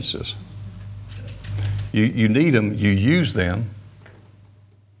your senses. You need them, you use them.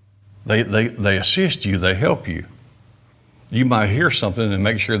 They assist you, they help you. You might hear something and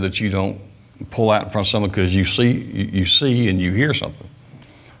make sure that you don't pull out in front of someone because you see and you hear something.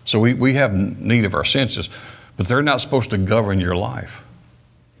 So we have need of our senses, but they're not supposed to govern your life.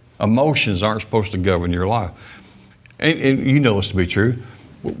 Emotions aren't supposed to govern your life. And you know this to be true.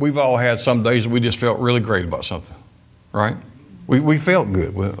 We've all had some days that we just felt really great about something, right? We felt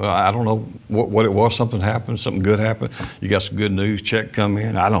good. I don't know what it was. Something happened. Something good happened. You got some good news. Check come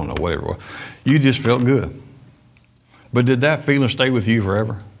in. I don't know, whatever it was. You just felt good. But did that feeling stay with you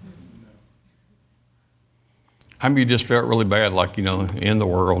forever? How many of you just felt really bad, like, in the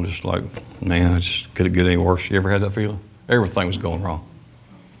world, just like, man, it just couldn't get any worse? You ever had that feeling? Everything was going wrong.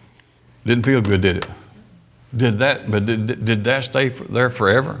 Didn't feel good, did it? Did that stay there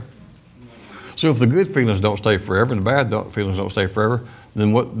forever? So if the good feelings don't stay forever and the bad feelings don't stay forever,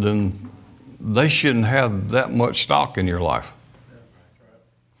 then they shouldn't have that much stock in your life.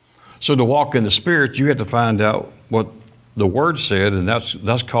 So to walk in the Spirit, you have to find out what the Word said, and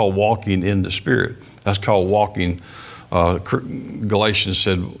that's called walking in the Spirit. That's called walking. Galatians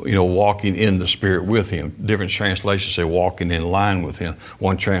said, walking in the Spirit with Him. Different translations say walking in line with Him.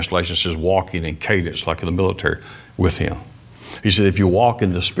 One translation says walking in cadence, like in the military, with Him. He said, if you walk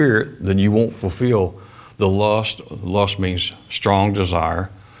in the Spirit, then you won't fulfill the lust. Lust means strong desire.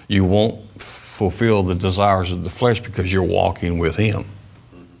 You won't fulfill the desires of the flesh because you're walking with Him.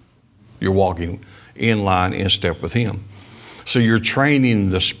 You're walking in line, in step with Him. So you're training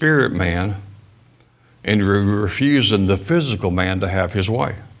the spirit man and you're refusing the physical man to have his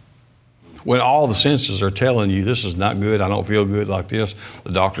way. When all the senses are telling you, this is not good, I don't feel good like this,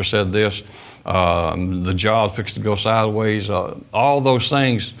 the doctor said this, the job fixed to go sideways, all those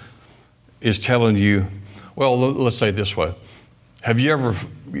things is telling you, well, let's say it this way. Have you ever,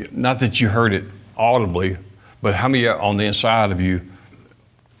 not that you heard it audibly, but how many on the inside of you,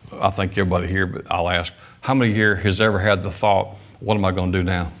 I think everybody here, but I'll ask, how many here has ever had the thought, what am I going to do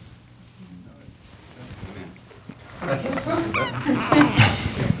now?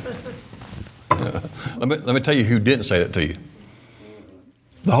 Let me tell you who didn't say that to you.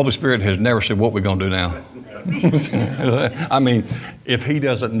 The Holy Spirit has never said, what we're going to do now. I mean, if He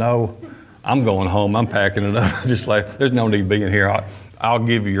doesn't know, I'm going home, I'm packing it up. Just like, there's no need being here. I'll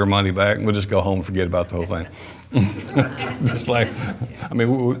give you your money back, and we'll just go home and forget about the whole thing. Just like, I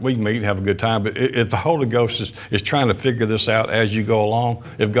mean, we can meet and have a good time, but if the Holy Ghost is trying to figure this out as you go along,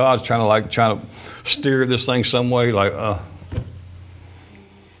 if God's trying to steer this thing some way, like,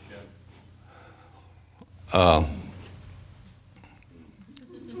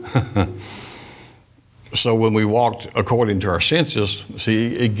 so when we walked according to our senses,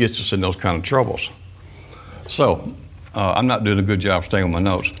 see, it gets us in those kind of troubles. So, I'm not doing a good job staying on my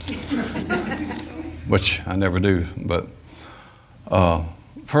notes, which I never do, but 1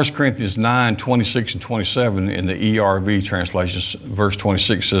 Corinthians 9, 26 and 27 in the ERV translation, verse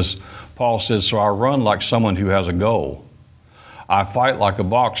 26 says, Paul says, so I run like someone who has a goal. I fight like a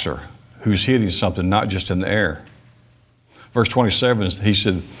boxer who's hitting something, not just in the air. Verse 27, he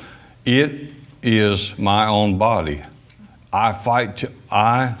said, it is my own body.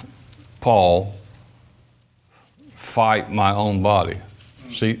 Paul, fight my own body.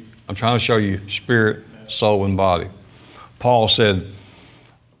 See, I'm trying to show you spirit, soul, and body. Paul said,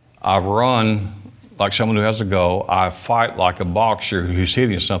 I run like someone who has a goal. I fight like a boxer who's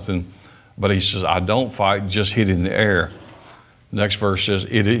hitting something. But he says, I don't fight just hitting the air. Next verse says,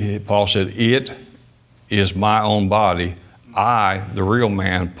 Paul said, it is my own body. I, the real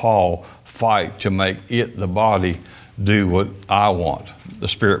man, Paul, fight to make it, the body, do what I want, the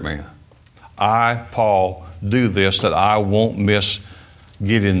spirit man. I, Paul, do this that I won't miss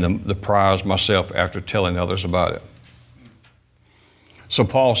getting the prize myself after telling others about it. So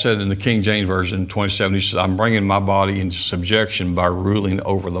Paul said in the King James Version 27, he says, I'm bringing my body into subjection by ruling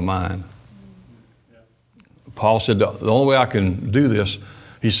over the mind. Paul said, the only way I can do this,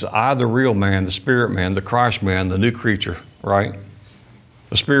 he said, I, the real man, the spirit man, the Christ man, the new creature, right?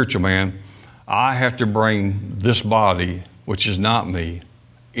 The spiritual man, I have to bring this body, which is not me,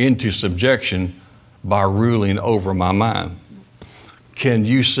 into subjection by ruling over my mind. Can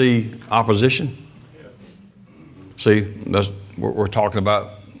you see opposition? See, we're talking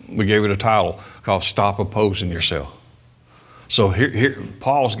about, we gave it a title called Stop Opposing Yourself. So here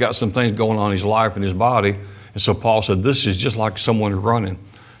Paul's got some things going on in his life and his body. And so Paul said, this is just like someone running.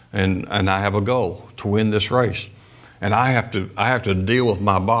 And I have a goal to win this race. And I have to deal with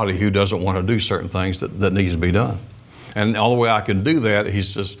my body who doesn't want to do certain things that needs to be done. And the only way I can do that, he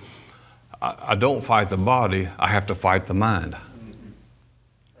says, I don't fight the body, I have to fight the mind.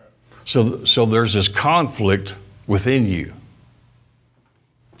 So there's this conflict within you.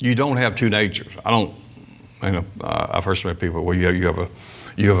 You don't have two natures. I've heard so many people, well, you have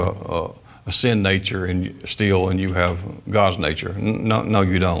a sin nature and you have God's nature. No,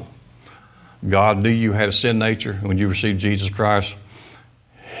 you don't. God knew you had a sin nature when you received Jesus Christ.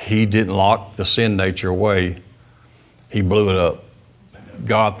 He didn't lock the sin nature away. He blew it up.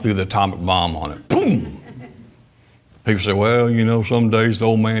 God threw the atomic bomb on it. Boom! People say, well, some days the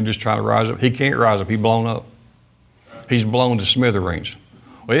old man just trying to rise up. He can't rise up. He's blown up. He's blown to smithereens.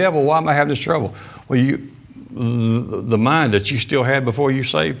 Well, yeah, but why am I having this trouble? Well, the mind that you still had before you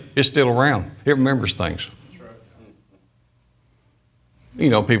saved, it's still around. It remembers things.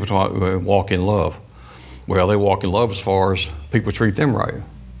 People talk walk in love. Well, they walk in love as far as people treat them right.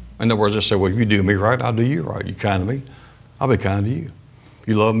 In other words, they say, well, you do me right, I'll do you right. You kind to me, I'll be kind to you.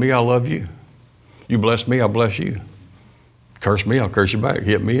 You love me, I'll love you. You bless me, I'll bless you. Curse me, I'll curse you back.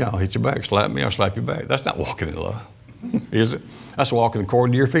 Hit me, I'll hit you back. Slap me, I'll slap you back. That's not walking in love, is it? That's walking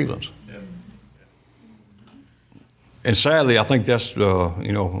according to your feelings. And sadly, I think that's, I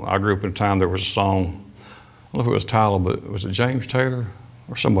grew up in a time there was a song, I don't know if it was Tyler, but was it James Taylor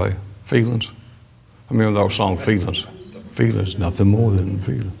or somebody? Feelings. I remember that song, Feelings. Feelings, nothing more than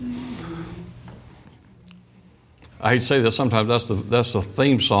feelings. I hate to say that sometimes that's the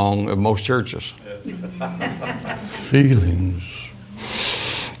theme song of most churches. Feelings,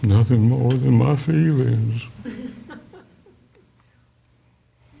 nothing more than my feelings.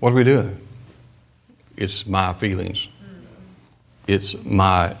 What are we doing? It's my feelings. It's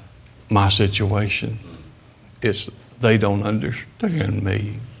my situation. It's they don't understand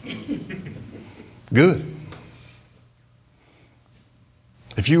me. Good.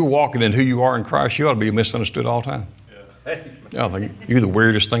 If you were walking in who you are in Christ, you ought to be misunderstood all the time. I think you're the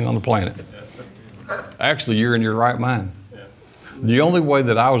weirdest thing on the planet. Actually, you're in your right mind. The only way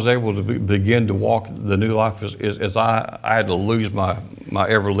that I was able to begin to walk the new life is I had to lose my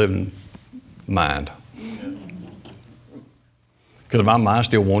ever-living mind. Because my mind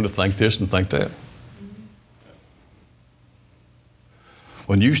still wanted to think this and think that.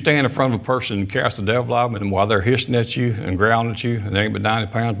 When you stand in front of a person and cast the devil out, and while they're hissing at you and growling at you, and they ain't but 90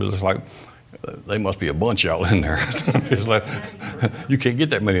 pounds, but it's like, they must be a bunch of y'all in there. It's like, you can't get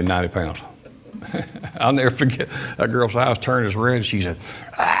that many 90 pounds. I'll never forget, that girl's eyes turned as red. She said,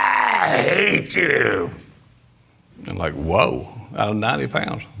 I hate you. I'm like, whoa, out of 90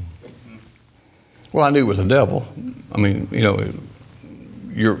 pounds. Well, I knew it was the devil. I mean,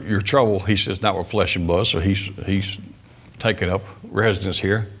 your trouble, he says, not with flesh and blood, so he's taking up residence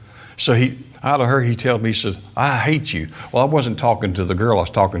here. So out of her, he tells me, he says, I hate you. Well, I wasn't talking to the girl, I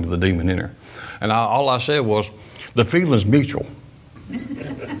was talking to the demon in her. And all I said was, the feeling's mutual.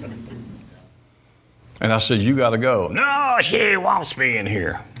 And I said, you got to go. No, she wants me in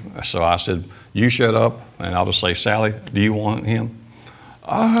here. So I said, you shut up, and I'll just say, Sally, do you want him?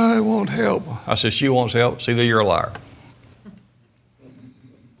 I want help. I said, she wants help. See that you're a liar.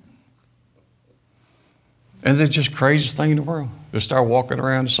 And the just craziest thing in the world. Just start walking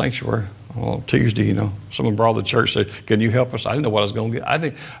around the sanctuary Well, Tuesday, someone brought the church, said, "Can you help us?" I didn't know what I was going to get. I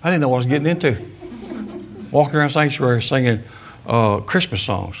didn't know what I was getting into. Walking around sanctuary singing Christmas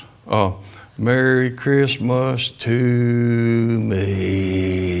songs. Merry Christmas to me.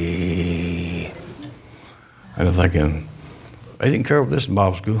 And I'm thinking, they didn't cover this in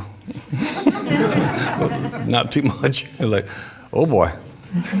Bible school. Not too much. Like, oh boy.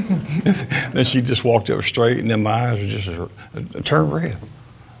 Then she just walked up straight, and then my eyes were just turned red.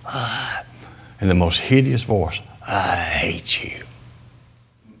 In the most hideous voice, "I hate you."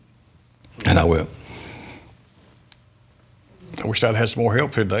 And I went, I wish I'd had some more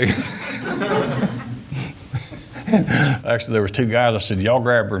help today. Actually, there was two guys. I said, "Y'all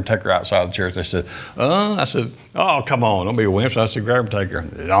grab her and take her outside the church." They said, I said, "Oh, come on, don't be a wimp." So I said, "Grab her and take her."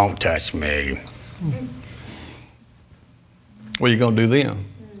 "Don't touch me." What are you going to do then?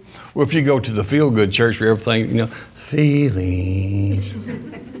 Well, if you go to the feel-good church where everything, feelings,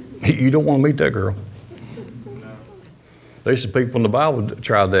 you don't want to meet that girl. They said people in the Bible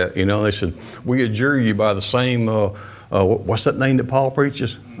tried that, They said, "We adjure you by the same, what's that name that Paul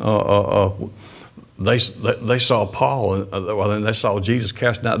preaches? They saw Paul, and they saw Jesus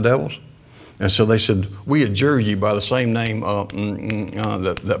casting out devils. And so they said, "We adjure you by the same name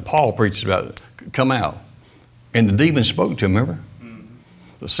that Paul preaches about. Come out." And the demon spoke to him, remember?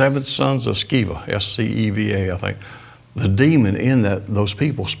 The 7 sons of Sceva, Sceva, I think. The demon in those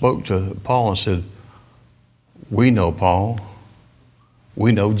people spoke to Paul and said, "We know Paul.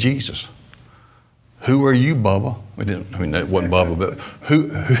 We know Jesus. Who are you, Bubba?" That wasn't Bubba, but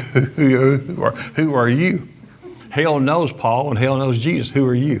who are you? Hell knows Paul and hell knows Jesus. Who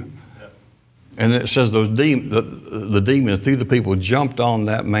are you? And it says the demons through the people jumped on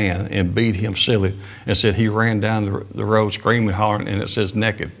that man and beat him silly, and said he ran down the road screaming, hollering, and it says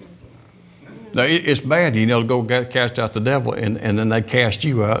naked. Now, it's bad, to go cast out the devil, and then they cast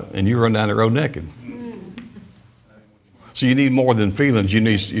you out, and you run down the road naked. So you need more than feelings. You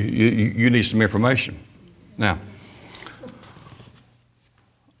need some information. Now,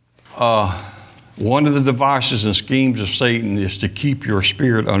 one of the devices and schemes of Satan is to keep your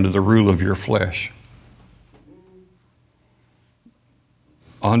spirit under the rule of your flesh,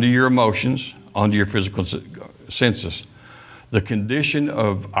 under your emotions, under your physical senses. The condition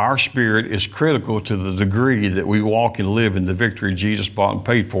of our spirit is critical to the degree that we walk and live in the victory Jesus bought and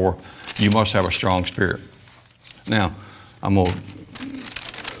paid for. You must have a strong spirit. Now, I'm going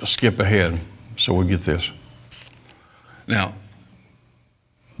to skip ahead so we get this. Now,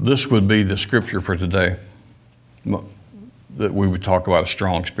 this would be the scripture for today, that we would talk about a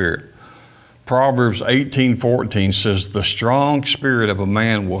strong spirit. Proverbs 18:14 says, "The strong spirit of a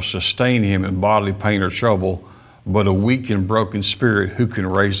man will sustain him in bodily pain or trouble, but a weak and broken spirit who can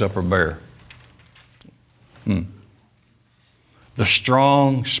raise up or bear?" The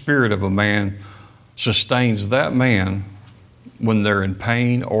strong spirit of a man sustains that man when they're in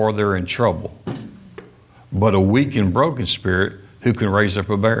pain or they're in trouble, but a weak and broken spirit who can raise up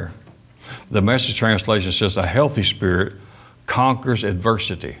or bear. The Message translation says a healthy spirit conquers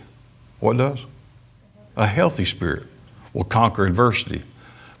adversity. What does? A healthy spirit will conquer adversity.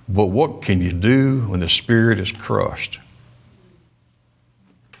 But what can you do when the spirit is crushed?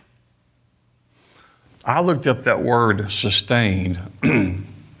 I looked up that word sustained in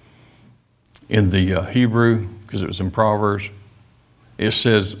the Hebrew, because it was in Proverbs. It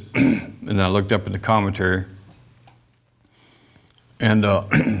says, and I looked up in the commentary, and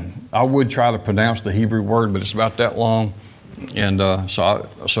I would try to pronounce the Hebrew word, but it's about that long. And so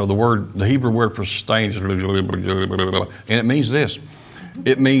the Hebrew word for sustained is, and it means this.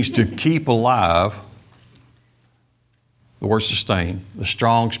 It means to keep alive. The word sustain. The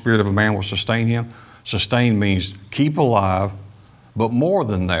strong spirit of a man will sustain him. Sustain means keep alive, but more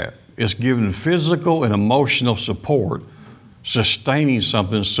than that, it's giving physical and emotional support, sustaining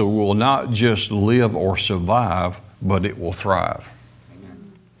something so it will not just live or survive, but it will thrive.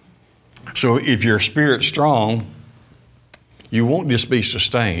 So if your spirit's strong, you won't just be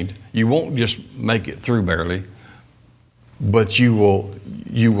sustained. You won't just make it through barely, but you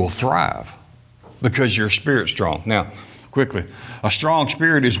will thrive because your spirit's strong. Now, quickly, a strong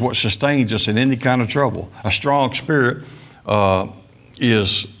spirit is what sustains us in any kind of trouble. A strong spirit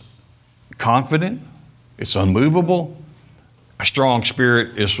is confident. It's unmovable. A strong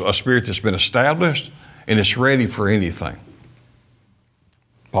spirit is a spirit that's been established and it's ready for anything.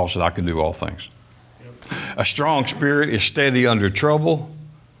 Paul said, "I can do all things." A strong spirit is steady under trouble,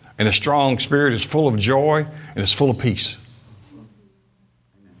 and a strong spirit is full of joy and it's full of peace.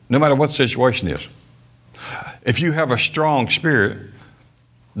 No matter what the situation is. If you have a strong spirit,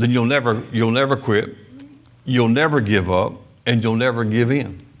 then you'll never quit, you'll never give up, and you'll never give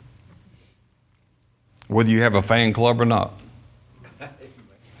in. whether you have a fan club or not.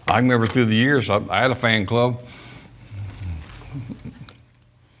 I remember through the years, I had a fan club,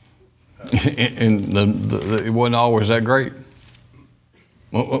 and it wasn't always that great.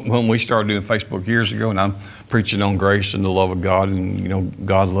 When we started doing Facebook years ago, and I'm preaching on grace and the love of God, and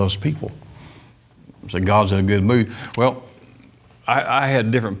God loves people. So God's in a good mood. Well, I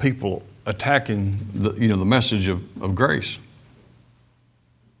had different people attacking the message of grace,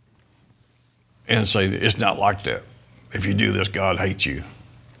 and say it's not like that. If you do this, God hates you,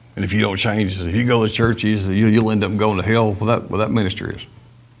 and if you don't change, if you go to church, you'll end up going to hell. What that ministry is.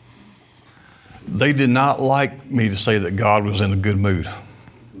 They did not like me to say that God was in a good mood,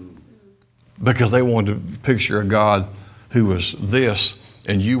 because they wanted to picture a God who was this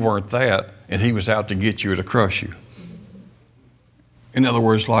and you weren't that, and he was out to get you or to crush you. In other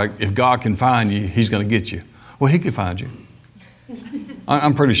words, like, if God can find you, he's going to get you. Well, he could find you.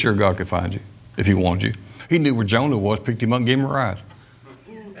 I'm pretty sure God could find you if he wanted you. He knew where Jonah was, picked him up, and gave him a ride.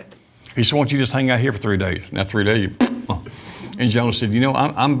 He said, why don't you just hang out here for 3 days? Now 3 days, and Jonah said,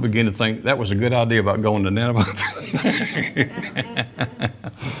 I'm beginning to think that was a good idea about going to Nineveh.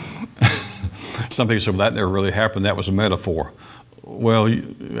 Some people said, well, that never really happened. That was a metaphor. Well,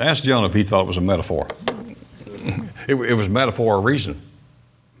 ask Jonah if he thought it was a metaphor. It was a metaphor for a reason.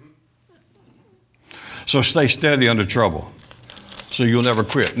 So stay steady under trouble, so you'll never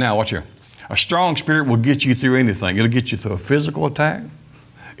quit. Now, watch here. A strong spirit will get you through anything. It'll get you through a physical attack.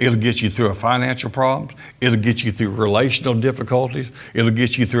 It'll get you through a financial problem. It'll get you through relational difficulties. It'll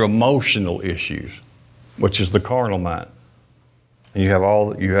get you through emotional issues, which is the carnal mind. And you have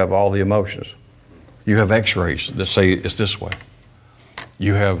all the emotions. You have x-rays that say it's this way.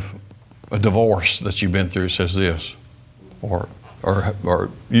 You have a divorce that you've been through says this. Or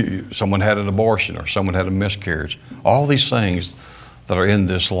someone had an abortion, or someone had a miscarriage. All these things that are in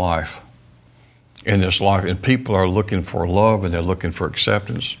this life. And people are looking for love, and they're looking for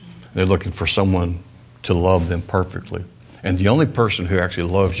acceptance. They're looking for someone to love them perfectly. And the only person who actually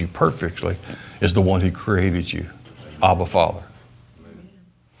loves you perfectly is the one who created you, Abba Father.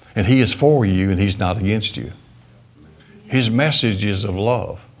 And he is for you, and he's not against you. His message is of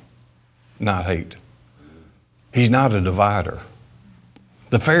love, not hate. He's not a divider.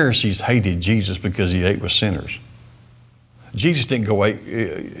 The Pharisees hated Jesus because he ate with sinners. Jesus didn't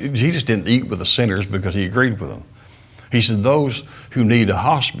eat with the sinners because he agreed with them. He said, those who need a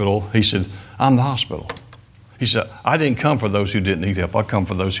hospital, he said, I'm the hospital. He said, I didn't come for those who didn't need help. I come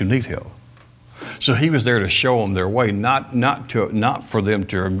for those who need help. So he was there to show them their way, not for them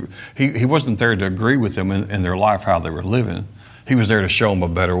to, he wasn't there to agree with them in their life, how they were living. He was there to show them a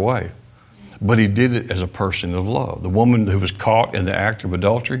better way. But he did it as a person of love. The woman who was caught in the act of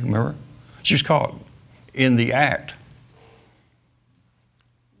adultery, remember? She was caught in the act.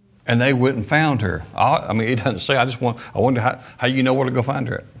 And they went and found her. It doesn't say, I wonder how you know where to go find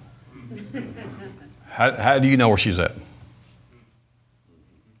her at. How do you know where she's at?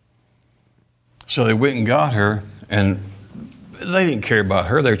 So they went and got her, and they didn't care about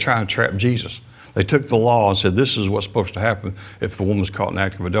her. They were trying to trap Jesus. They took the law and said, this is what's supposed to happen if a woman's caught in an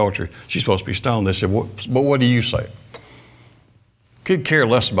act of adultery. She's supposed to be stoned. They said, but what do you say? Could care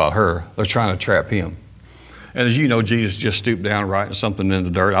less about her. They're trying to trap him. And as you know, Jesus just stooped down writing something in the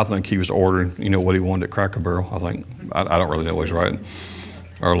dirt. I think he was ordering, what he wanted at Cracker Barrel. I don't really know what he's writing.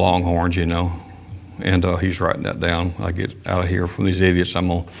 Or Longhorns, And he's writing that down. I get out of here from these idiots.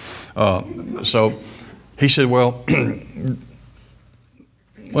 So he said, well,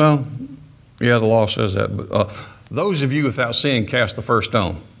 yeah, the law says that. But those of you without sin cast the first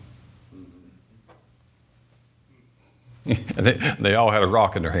stone. They all had a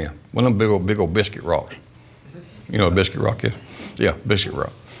rock in their hand. One of them big old biscuit rocks. You know what a biscuit rock is? Yeah, biscuit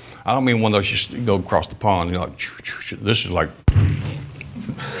rock. I don't mean one of those you go across the pond. This is like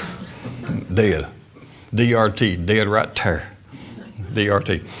dead. DRT, dead right there.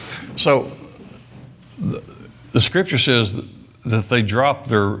 DRT. So the scripture says that they dropped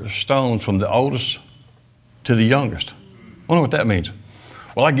their stones from the oldest to the youngest. I wonder what that means.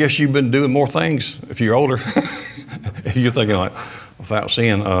 Well, I guess you've been doing more things if you're older. You're thinking like, without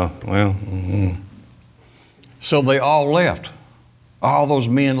sin, So they all left. All those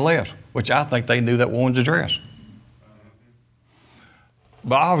men left, which I think they knew that woman's address.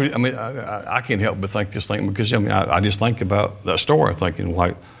 But I can't help but think this thing because I just think about that story, thinking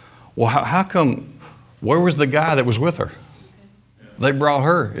like, well, how come? Where was the guy that was with her? They brought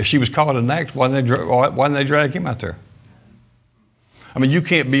her. If she was caught in an act, why didn't they drag him out there? You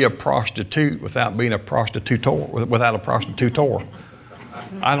can't be a prostitute without being a prostitutor. Without a prostitutor,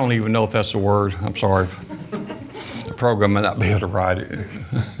 I don't even know if that's a word. I'm sorry. The program may not be able to write it.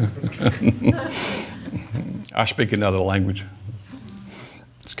 I speak another language.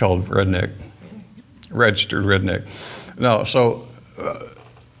 It's called redneck, registered redneck. No, so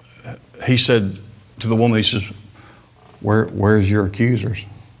he said to the woman, he says, where's your accusers?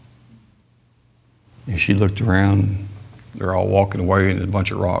 And she looked around. They're all walking away in a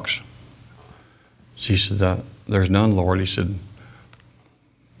bunch of rocks. She said, there's none, Lord. He said,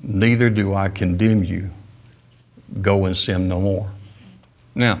 neither do I condemn you. Go and sin no more.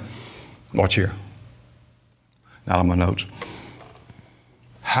 Now, watch here. Not on my notes.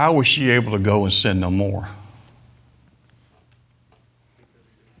 How was she able to go and sin no more?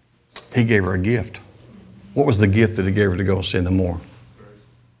 He gave her a gift. What was the gift that he gave her to go and sin no more?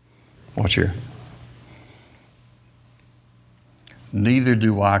 Watch here. Neither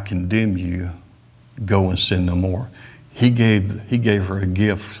do I condemn you. Go and sin no more. He gave her a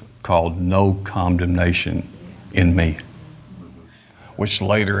gift called no condemnation in me. Which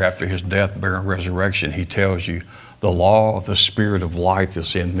later, after his death, burial, and resurrection, he tells you the law of the Spirit of life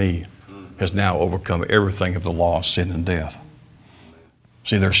that's in me has now overcome everything of the law of sin and death.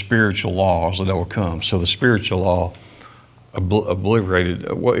 See, there are spiritual laws that overcome. So the spiritual law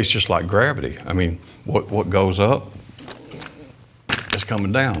obliterated, well, it's just like gravity. I mean, what goes up is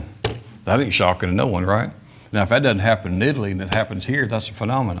coming down. That ain't shocking to no one, right? Now, if that doesn't happen in Italy and it happens here, that's a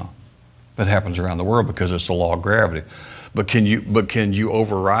phenomenon. That happens around the world because it's the law of gravity. But can you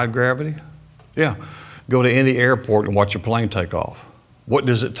override gravity? Yeah. Go to any airport and watch a plane take off. What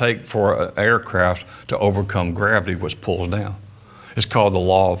does it take for an aircraft to overcome gravity, which pulls down? It's called the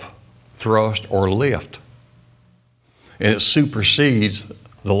law of thrust or lift. And it supersedes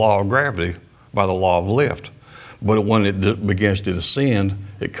the law of gravity by the law of lift. But when it begins to descend,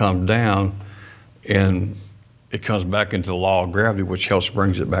 it comes down and it comes back into the law of gravity, which helps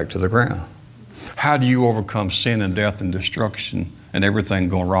brings it back to the ground. How do you overcome sin and death and destruction and everything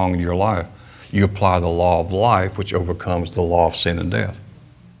going wrong in your life? You apply the law of life, which overcomes the law of sin and death.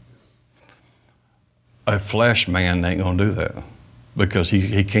 A flesh man ain't going to do that because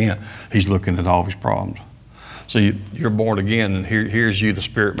he can't. He's looking at all his problems. So you're born again, and here's you, the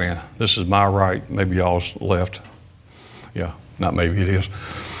spirit man. This is my right. Maybe y'all's left. Yeah, not maybe, it is.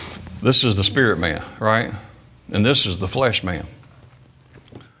 This is the spirit man, right? And this is the flesh man.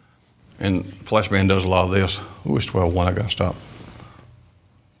 And flesh man does a lot of this. Ooh, it's 12:01, I got to stop.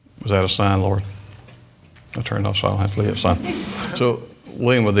 Was that a sign, Lord? I turned off so I don't have to leave it a sign. So,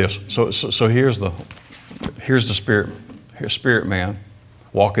 William, with this. So here's the spirit man,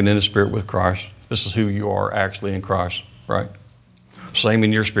 walking in the spirit with Christ. This is who you are actually in Christ, right? Same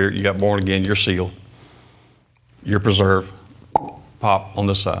in your spirit. You got born again. You're sealed. You're preserved. Pop on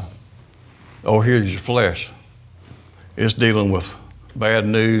this side. Oh, here's your flesh. It's dealing with bad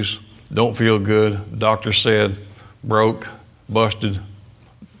news. Don't feel good. Doctor said, broke, busted,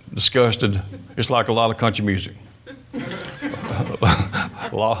 disgusted. It's like a lot of country music.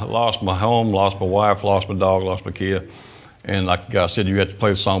 Lost my home, lost my wife, lost my dog, lost my kid. And like the guy said, you have to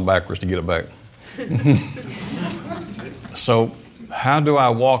play the song backwards to get it back. So how do I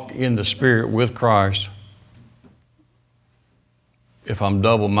walk in the Spirit with Christ if I'm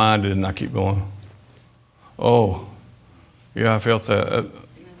double-minded and I keep going, oh, yeah, I felt that.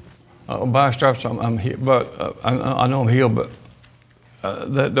 By stripes I'm healed, but I know I'm healed, but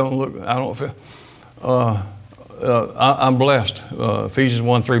that don't look, I don't feel. I'm blessed. Ephesians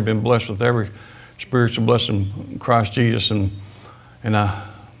 1:3, been blessed with every spiritual blessing in Christ Jesus, and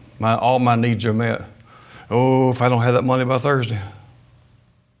all my needs are met. Oh, if I don't have that money by Thursday.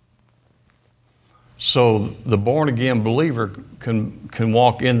 So the born-again believer can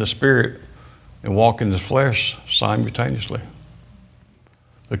walk in the Spirit and walk in the flesh simultaneously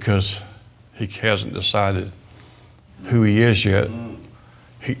because he hasn't decided who he is yet.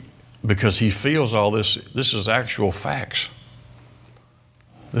 Because he feels all this. This is actual facts.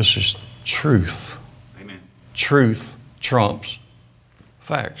 This is truth. Amen. Truth trumps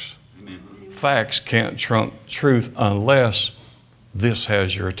facts. Amen. Facts can't trump truth unless this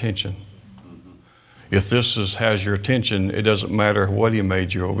has your attention. If this has your attention, it doesn't matter what he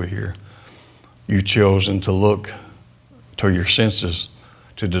made you over here. You've chosen to look to your senses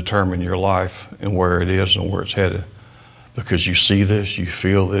to determine your life and where it is and where it's headed. Because you see this, you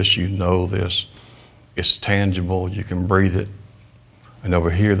feel this, you know this. It's tangible, you can breathe it. And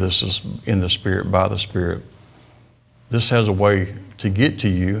over here, this is in the Spirit, by the Spirit. This has a way to get to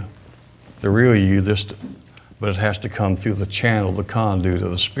you, the real you, but it has to come through the channel, the conduit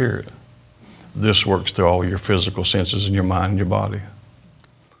of the Spirit. This works through all your physical senses in your mind and your body.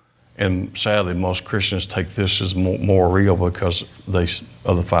 And sadly, most Christians take this as more real because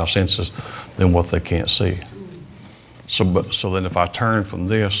of the five senses than what they can't see. So then if I turn from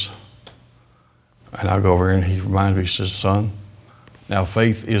this, And I go over here and he reminds me, he says, son, now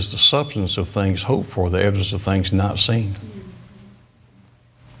faith is the substance of things hoped for, the evidence of things not seen.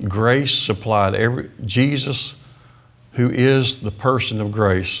 Grace supplied Jesus, who is the person of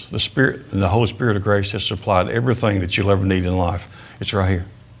grace, the Spirit and the Holy Spirit of grace has supplied everything that you'll ever need in life. It's right here.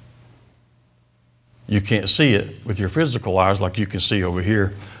 You can't see it with your physical eyes like you can see over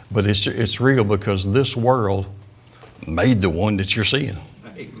here, but it's real because this world made the one that you're seeing.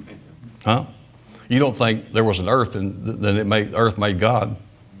 Amen. Huh? You don't think there was an earth and then earth made God.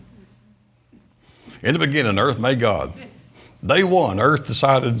 In the beginning, earth made God. Day one, earth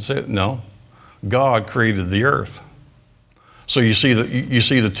decided and said, no, God created the earth. So you see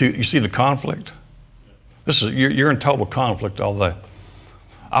the conflict. You're in total conflict all day.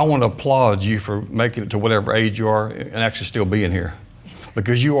 I want to applaud you for making it to whatever age you are and actually still being here.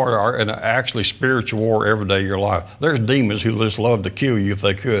 Because you are in an actually spiritual war every day of your life. There's demons who just love to kill you if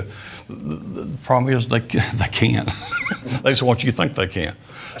they could. The problem is they can't. They just want you to think they can.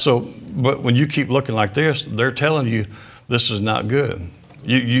 But when you keep looking like this, they're telling you this is not good.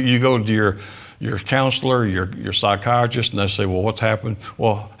 You go to your counselor, your psychiatrist, and they say, well, what's happened?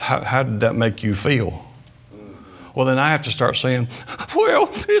 Well, how did that make you feel? Well, then I have to start saying, well,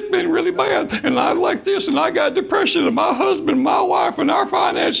 it's been really bad, and I like this, and I got depression, and my husband, my wife, and our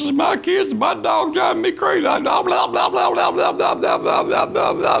finances, and my kids, and my dog driving me crazy. Blah, blah, blah, blah, blah, blah, blah, blah, blah, blah,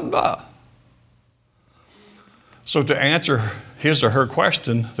 blah, blah, blah. So to answer his or her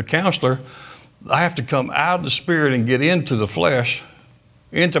question, the counselor, I have to come out of the spirit and get into the flesh,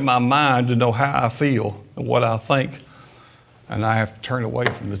 into my mind to know how I feel and what I think. And I have to turn away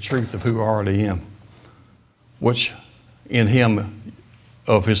from the truth of who I already am, which in him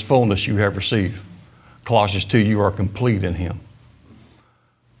of his fullness you have received. Colossians 2, you are complete in him.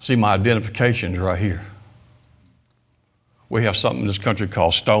 See, my identification is right here. We have something in this country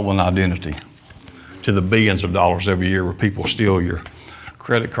called stolen identity. To the billions of dollars every year where people steal your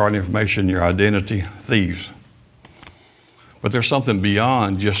credit card information, your identity, thieves. But there's something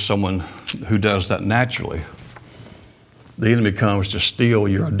beyond just someone who does that naturally. The enemy comes to steal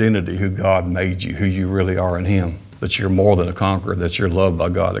your identity, who God made you, who you really are in him, that you're more than a conqueror, that you're loved by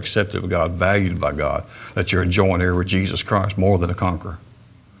God, accepted by God, valued by God, that you're a joint heir with Jesus Christ, more than a conqueror.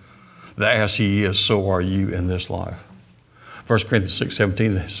 That as he is, so are you in this life. 1 Corinthians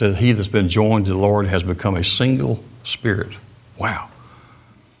 6:17 says, he that's been joined to the Lord has become a single spirit. Wow.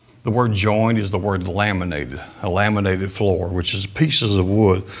 The word joined is the word laminated, a laminated floor, which is pieces of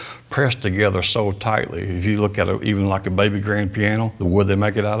wood pressed together so tightly. If you look at it, even like a baby grand piano, the wood they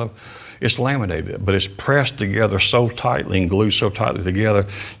make it out of, it's laminated, but it's pressed together so tightly and glued so tightly together,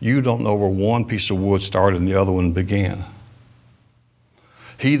 you don't know where one piece of wood started and the other one began.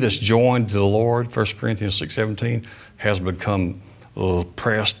 He that's joined to the Lord, 1 Corinthians 6:17, has become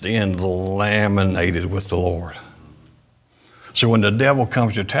pressed in, laminated with the Lord. So when the devil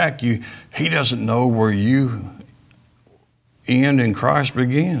comes to attack you, he doesn't know where you end and Christ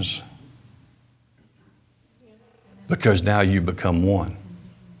begins. Because now you become one.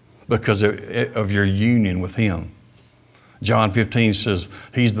 Because of your union with him. John 15 says,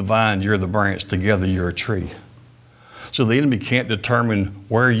 he's the vine, you're the branch, together you're a tree. So the enemy can't determine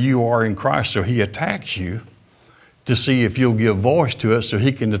where you are in Christ, so he attacks you to see if you'll give voice to it so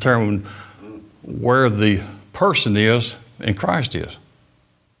he can determine where the person is and Christ is.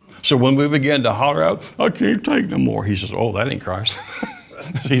 So when we begin to holler out, I can't take no more, he says, oh, that ain't Christ.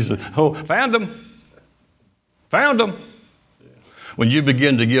 He says, oh, found him. Found him. When you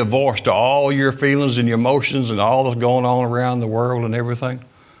begin to give voice to all your feelings and your emotions and all that's going on around the world and everything,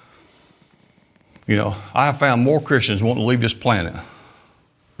 you know, I have found more Christians want to leave this planet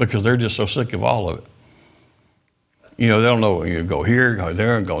because they're just so sick of all of it. You know, they don't know, you go here, go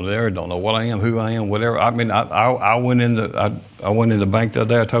there, don't know what I am, who I am, whatever. I mean, I went in the bank the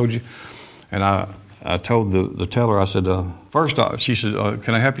other day, I told you, and I told the teller, I said, first off, she said,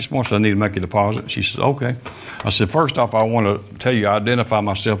 can I help you some more? So I need to make a deposit. She said, okay. I said, first off, I want to tell you, I identify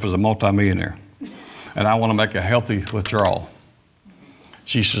myself as a multimillionaire, and I want to make a healthy withdrawal.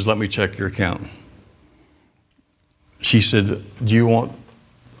 She says, let me check your account. She said, do you want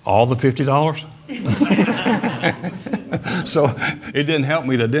all the $50? So it didn't help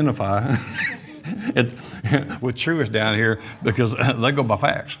me to identify it with Truist down here because they go by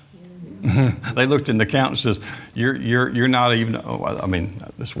facts. They looked in the account and says, you're not even, I mean,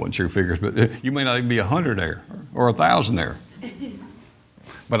 this wasn't true figures, but you may not even be 100 there or 1,000 there.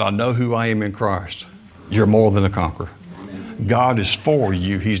 But I know who I am in Christ. You're more than a conqueror. God is for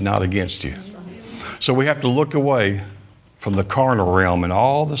you. He's not against you. So we have to look away from the carnal realm and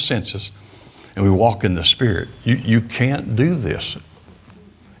all the senses, and we walk in the Spirit. You can't do this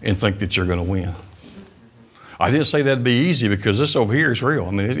and think that you're going to win. I didn't say that'd be easy because this over here is real.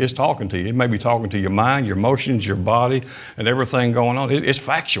 I mean, it's talking to you. It may be talking to your mind, your emotions, your body, and everything going on. It's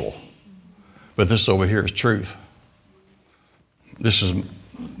factual. But this over here is truth. This is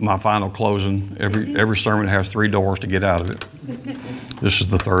my final closing. Every sermon has 3 doors to get out of it. This is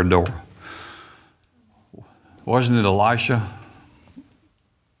the 3rd door. Wasn't it Elisha?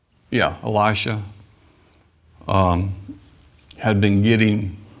 Yeah, Elisha had been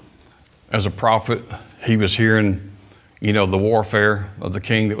getting, as a prophet, he was hearing, the warfare of the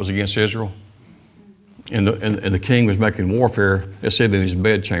king that was against Israel. And the king was making warfare, it said, in his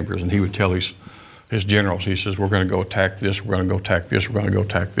bedchambers, and he would tell his generals, he says, we're going to go attack this, we're going to go attack this, we're going to go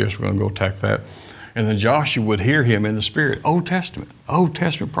attack this, we're going to go attack that. And then Joshua would hear him in the spirit. Old Testament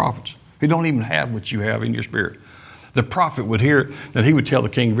prophets who don't even have what you have in your spirit. The prophet would hear that he would tell the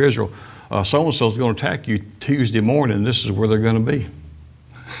king of Israel, so-and-so is going to attack you Tuesday morning, this is where they're going to be.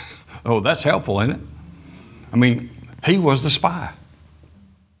 Oh, that's helpful, isn't it? I mean, he was the spy.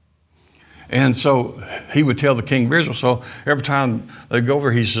 And so he would tell the king of Israel, so every time they go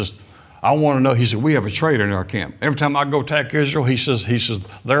over, he says, I want to know, he said, we have a traitor in our camp. Every time I go attack Israel, he says,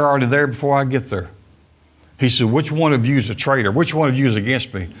 they're already there before I get there. He said, which one of you is a traitor? Which one of you is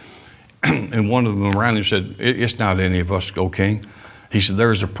against me? And one of them around him said, it's not any of us, O king. He said,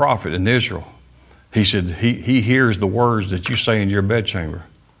 there's a prophet in Israel. He said, he hears the words that you say in your bedchamber.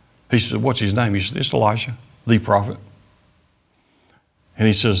 He said, what's his name? He said, it's Elisha, the prophet. And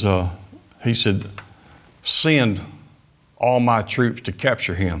he said, send all my troops to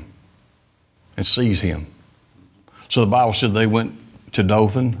capture him and seize him. So the Bible said they went to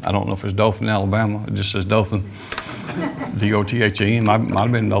Dothan. I don't know if it's Dothan, Alabama. It just says Dothan. D-O-T-H-A-N. Might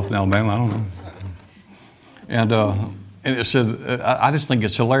have been Dothan, Alabama. I don't know. And it said, I just think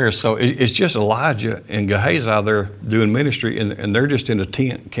it's hilarious. So it's just Elijah and Gehazi there doing ministry, and they're just in a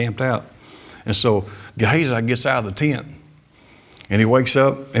tent, camped out. And so Gehazi gets out of the tent, and he wakes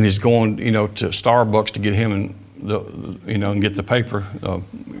up, and he's going, to Starbucks to get him and get the paper,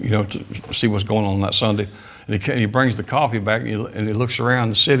 to see what's going on that Sunday. And he brings the coffee back, and he looks around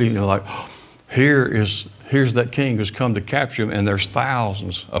the city, and you're like, oh, here's that king who's come to capture him, and there's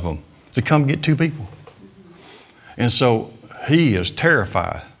thousands of them to come get 2 people. And so he is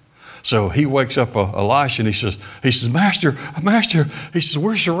terrified. So he wakes up Elisha, and he says, Master, he says,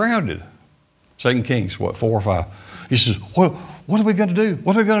 we're surrounded. 2 Kings, 4 or 5. He says, what are we going to do?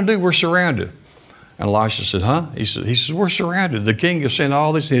 What are we going to do? We're surrounded. And Elisha said, huh? He says, we're surrounded. The king is sent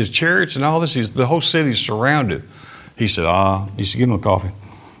all this, his chariots and all this. The whole city's surrounded. He said, He said, give him a coffee.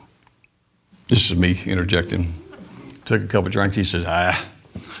 This is me interjecting. Took a couple of drinks. He said,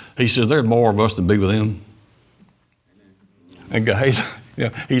 He says, there's more of us than be with him. And Gehazi,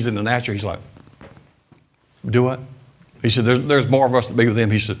 he's in the natural. He's like, do what? He said, there's more of us than be with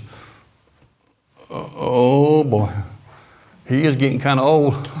him. He said, oh boy, he is getting kind of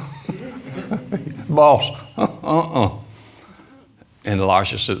old. Boss, And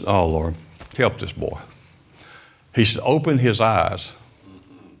Elisha said, oh Lord, help this boy. He said, open his eyes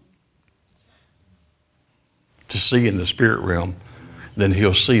to see in the spirit realm, then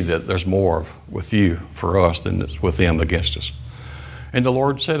he'll see that there's more with you for us than that's with them against us. And the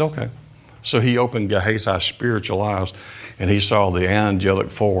Lord said, okay. So he opened Gehazi's spiritual eyes, and he saw the angelic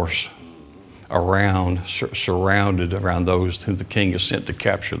force surrounded around those whom the king has sent to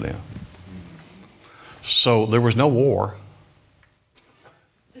capture them. So there was no war.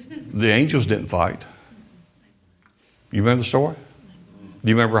 The angels didn't fight. You remember the story?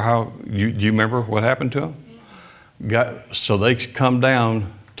 Do you remember what happened to them? So they come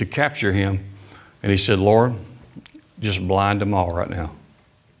down to capture him, and he said, Lord, just blind them all right now.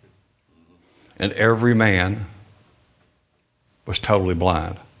 And every man was totally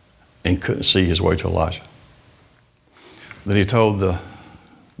blind and couldn't see his way to Elijah. Then he told the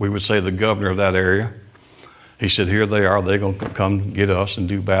governor of that area, he said, here they are, they're going to come get us and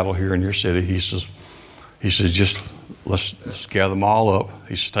do battle here in your city. He says, just let's gather them all up.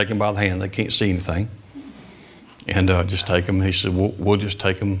 He says, take them by the hand, they can't see anything. And just take them. He said, we'll just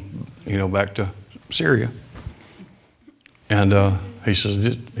take them, back to Syria. And he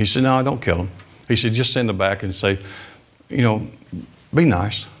said, no, don't kill them. He said, just send them back and say, be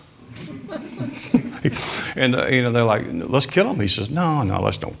nice. And they're like, let's kill them. He says, no,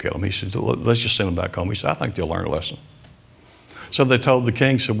 let's don't kill them. He says, let's just send them back home. He said, I think they'll learn a lesson. So they told the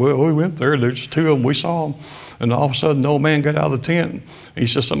king, said, well, we went there. There's just 2 of them. We saw them. And all of a sudden, the old man got out of the tent. He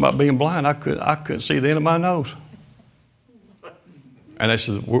said something about being blind. I couldn't see the end of my nose. And they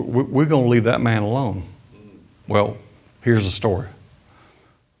said, we're going to leave that man alone. Well, here's the story.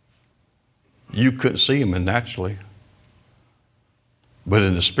 You couldn't see him naturally, but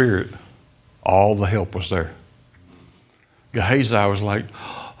in the spirit, all the help was there. Gehazi was like,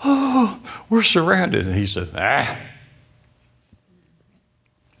 oh, we're surrounded. And he said,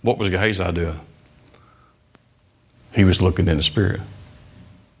 What was Gehazi doing? He was looking in the Spirit.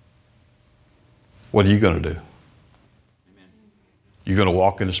 What are you going to do? You going to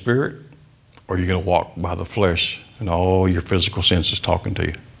walk in the Spirit, or are you going to walk by the flesh and all your physical senses talking to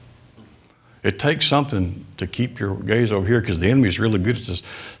you? It takes something to keep your gaze over here, because the enemy is really good at this.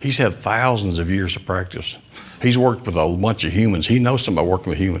 He's had thousands of years of practice. He's worked with a bunch of humans. He knows something about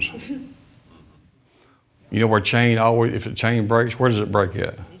working with humans. You know where if a chain breaks, where does it break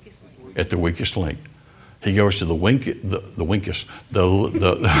at? At the weakest link. He goes to the weakest, it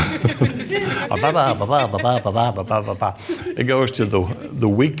goes to the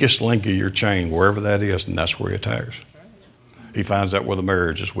weakest link of your chain, wherever that is, and that's where he attacks. He finds out where the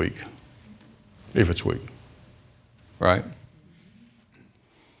marriage is weak, if it's weak, right?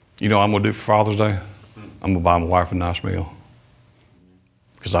 You know what I'm going to do for Father's Day? I'm going to buy my wife a nice meal,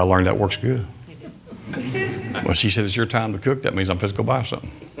 because I learned that works good. When she said it's your time to cook, that means I'm supposed to go buy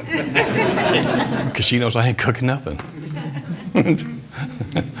something. Because she knows I ain't cooking nothing.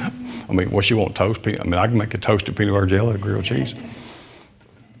 I mean, what she want, toast? I can make a toasted peanut butter jelly, grilled cheese.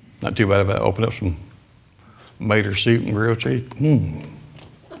 Not too bad if I open up some mater soup and grilled cheese.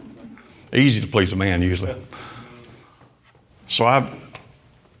 Easy to please a man, usually. So I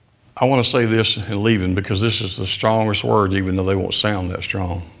want to say this in leaving, because this is the strongest words, even though they won't sound that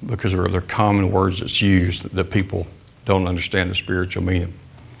strong, because they're common words that's used that people don't understand the spiritual meaning.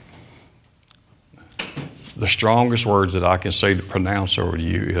 The strongest words that I can say to pronounce over to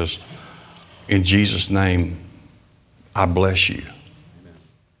you is, in Jesus' name, I bless you.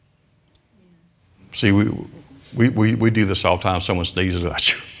 See, we do this all the time. Someone sneezes,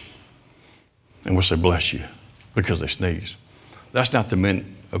 and we'll say, bless you, because they sneeze. That's not the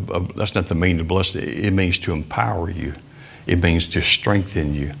meaning of bless. It means to empower you. It means to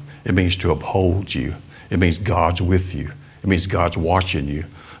strengthen you. It means to uphold you. It means God's with you. It means God's watching you.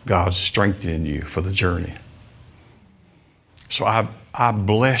 God's strengthening you for the journey. So I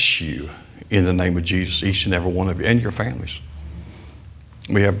bless you in the name of Jesus, each and every one of you, and your families.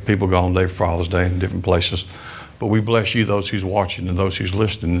 We have people gone today for Father's Day in different places, but we bless you, those who's watching and those who's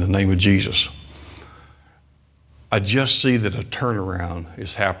listening, in the name of Jesus. I just see that a turnaround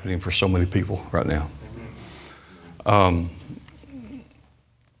is happening for so many people right now.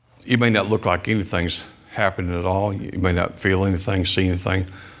 You may not look like anything's happening at all. You may not feel anything, see anything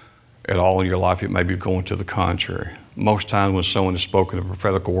at all in your life. It may be going to the contrary. Most times when someone has spoken a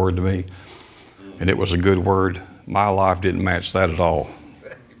prophetical word to me, and it was a good word, my life didn't match that at all.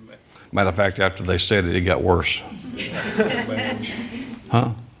 Matter of fact, after they said it, it got worse.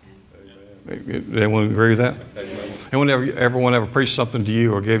 Huh? Anyone agree with that? And whenever everyone ever preached something to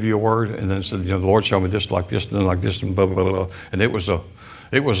you or gave you a word and then said, the Lord showed me this, like this, and then like this, and blah, blah, blah, blah. And it was a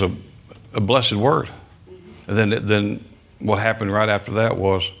blessed word. And then what happened right after that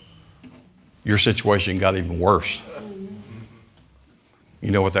was your situation got even worse. You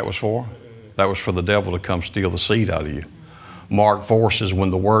know what that was for? That was for the devil to come steal the seed out of you. Mark 4 says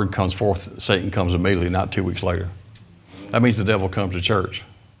when the word comes forth, Satan comes immediately, not 2 weeks later. That means the devil comes to church,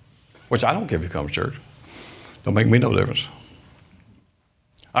 which I don't care if he comes to church. Don't make me no difference.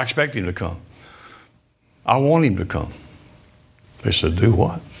 I expect him to come. I want him to come. They said, do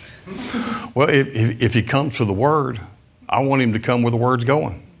what? Well, if he comes for the word, I want him to come where the word's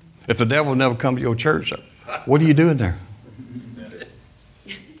going. If the devil never come to your church, what are you doing there?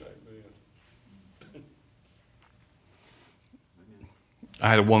 I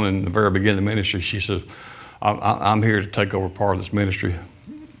had a woman in the very beginning of the ministry. She said, I'm here to take over part of this ministry.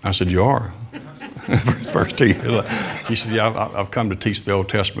 I said, you are? First to you. She said, yeah, I've come to teach the Old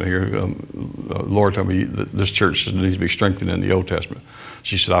Testament here. The Lord told me that this church needs to be strengthened in the Old Testament.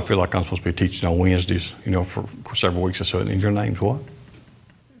 She said, I feel like I'm supposed to be teaching on Wednesdays, for several weeks. I said, and your name's what?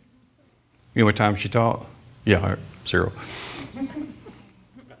 You know what time she taught? Yeah, 0.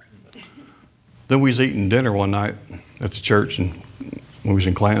 Then we was eating dinner one night at the church, and when we was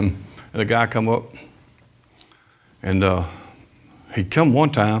in Clanton, and a guy come up, and he'd come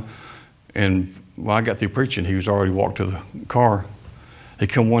one time, and when I got through preaching, he was already walked to the car. He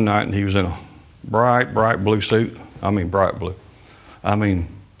come one night, and he was in a bright, bright blue suit. I mean, bright blue. I mean,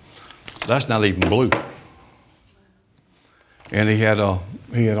 that's not even blue. And he had on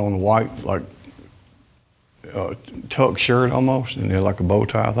a white, like, tuck shirt almost, and he had like a bow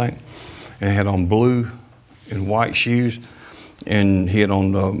tie, I think. And he had on blue and white shoes, and he had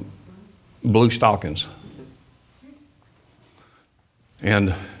on blue stockings.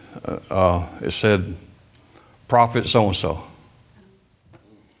 And it said, Prophet so-and-so.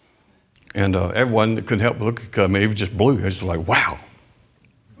 And everyone couldn't help but look at me. It was just blue. It was just like, wow.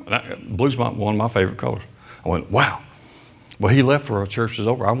 Blue's one of my favorite colors. I went, wow. Well, he left for our church was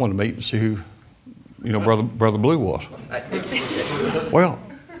over. I wanted to meet and see who, Brother Blue was. Well,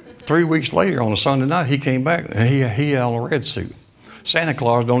 3 weeks later on a Sunday night, he came back and he had on a red suit. Santa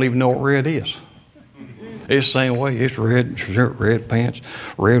Claus don't even know what red is. It's the same way. It's red shirt, red pants,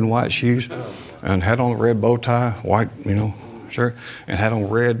 red and white shoes, and had on a red bow tie, white, shirt, and had on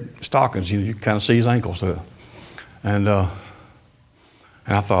red stockings. You kind of see his ankles there. And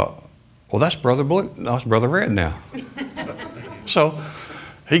I thought, well, that's Brother Blue. No, it's Brother Red now. So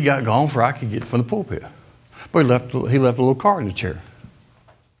he got gone before I could get from the pulpit. But he left a little card in the chair.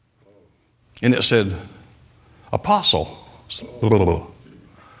 And it said, Apostle.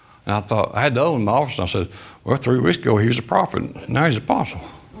 And I thought, I had to own my office. And I said, well, 3 weeks ago he was a prophet. Now he's an apostle.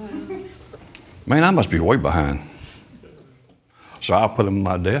 Man, I must be way behind. So I put him on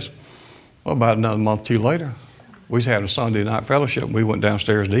my desk. Well, about another month or two later, we was having a Sunday night fellowship. We went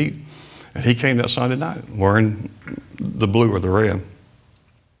downstairs to eat. And he came that Sunday night wearing the blue or the red.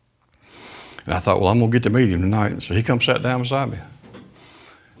 And I thought, well, I'm going to get to meet him tonight. And so he come sat down beside me.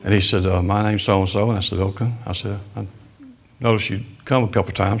 And he said, my name's so-and-so. And I said, okay. I said, I noticed you'd come a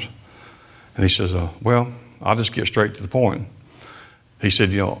couple times. And he says, well, I'll just get straight to the point. He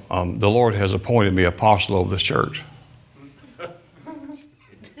said, the Lord has appointed me apostle of this church. And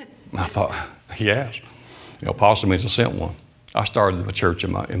I thought, he has. Apostle means a sent one. I started the church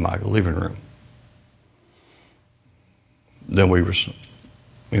in my living room. Then we was,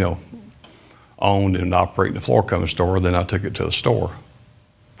 owned and operating the floor covering store. Then I took it to the store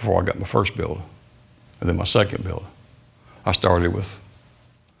before I got my first building. And then my second building. I started with,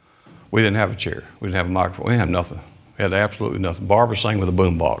 we didn't have a chair. We didn't have a microphone. We didn't have nothing. We had absolutely nothing. Barbara sang with a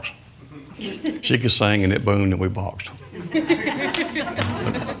boom box. She could sing and it boomed and we boxed.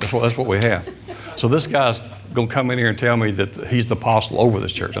 That's what we have. So this guy's going to come in here and tell me that he's the apostle over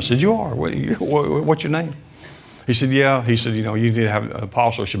this church. I said, you are. What's your name? He said, yeah. He said, you need to have an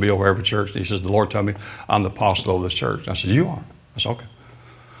apostle should be over every church. And he says, the Lord told me I'm the apostle over this church. I said, you are. I said, okay.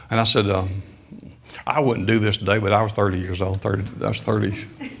 And I said, I wouldn't do this today, but I was 30 years old. I was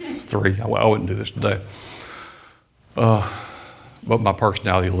 33. I wouldn't do this today. But my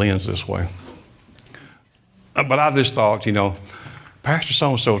personality lends this way. But I just thought, Pastor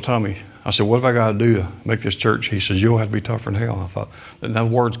so-and-so told me, I said, what have I got to do to make this church? He says, you'll have to be tougher than hell. And I thought, and the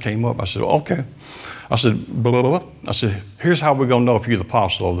words came up. I said, okay. I said, blah, blah, blah. I said, here's how we're going to know if you're the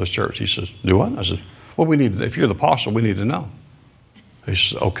apostle of this church. He says, do what? I said, well, we need to, if you're the apostle, we need to know. He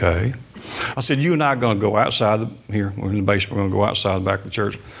says, okay. I said, you and I are going to go outside here. We're in the basement. We're going to go outside the back of the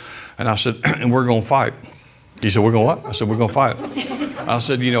church. And I said, and we're going to fight. He said, we're going to what? I said, we're going to fight. I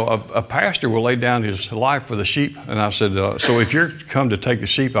said, a pastor will lay down his life for the sheep. And I said, so if you're come to take the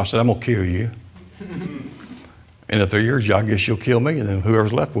sheep, I said, I'm going to kill you. And if they're yours, I guess you'll kill me. And then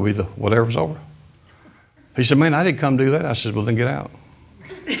whoever's left will be the whatever's over. He said, man, I didn't come do that. I said, well, then get out.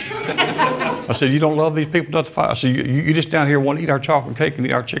 I said, you don't love these people enough to fight? I said, you just down here want to eat our chocolate cake and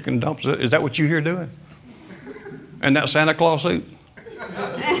eat our chicken dumps. Is that what you here doing? And that Santa Claus suit?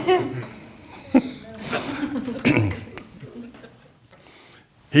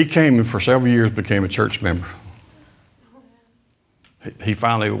 He came and for several years became a church member. He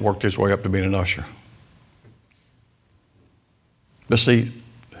finally worked his way up to being an usher. But see,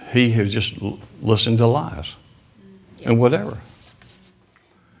 he has just listened to lies and whatever.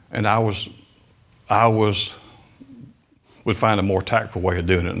 And I would find a more tactful way of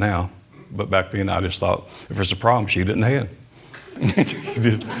doing it now. But back then I just thought, if there's a problem, shoot it in the head.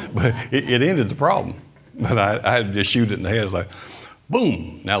 But it ended the problem. But I had to just shoot it in the head. It's like,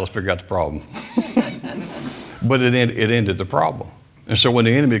 boom, now let's figure out the problem. But it ended the problem. And so when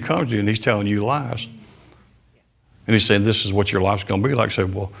the enemy comes to you and he's telling you lies, and he's saying this is what your life's going to be like, say,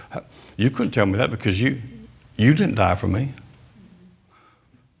 well, you couldn't tell me that because you didn't die for me.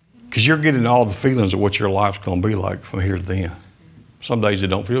 Because you're getting all the feelings of what your life's going to be like from here to the end. Some days it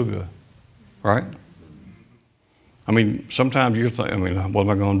don't feel good, right? I mean, sometimes you're thinking, what am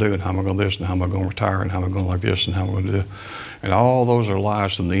I going to do? And how am I going to do this? And how am I going to retire? And how am I going to like this? And how am I going to do it? And all those are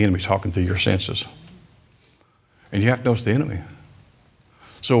lies from the enemy talking through your senses. And you have to notice the enemy.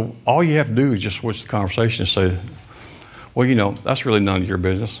 So all you have to do is just switch the conversation and say, well, that's really none of your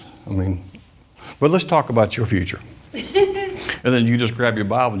business. But let's talk about your future. And then you just grab your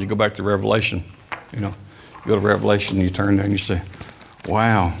Bible and you go back to Revelation. You go to Revelation and you turn there and you say,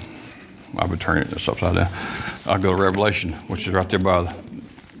 wow. I've been turning this upside down. I go to Revelation, which is right there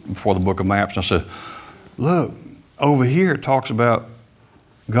before the book of maps. And I said, look, over here it talks about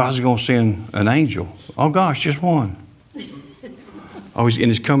God's going to send an angel. Oh gosh, just one. Oh,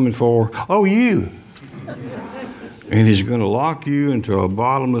 he's coming for, you. And he's going to lock you into a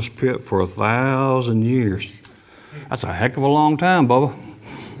bottomless pit for 1,000 years. That's a heck of a long time, Bubba.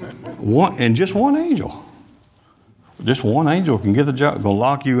 And just one angel. Just one angel can get the job. Going to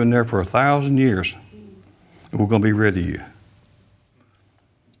lock you in there for 1,000 years. And we're going to be rid of you.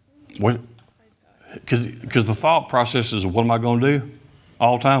 What? Because the thought process is, what am I going to do?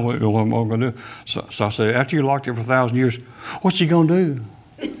 All the time, what am I going to do? So I said, after you're locked in for 1,000 years, what you going to do?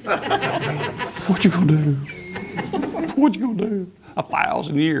 What you going to do? What you going to do?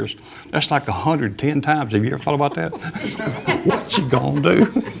 1,000 years. That's like 110 times. Have you ever thought about that? What you going to do?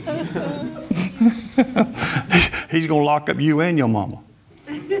 He's going to lock up you and your mama.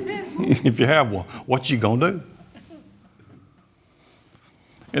 If you have one. What you going to do?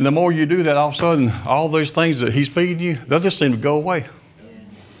 And the more you do that, all of a sudden, all those things that he's feeding you, they'll just seem to go away.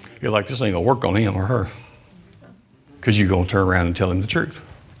 You're like, this ain't going to work on him or her. Because you're going to turn around and tell him the truth.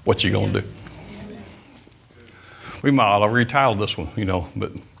 What you going to do? We might have retitled this one,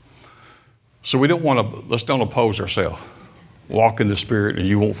 but so we let's don't oppose ourselves. Walk in the Spirit and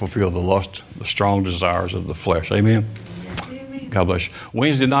you won't fulfill the strong desires of the flesh. Amen? Amen. God bless you.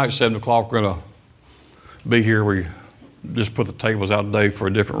 Wednesday night at 7 o'clock, we're going to be here. We just put the tables out today for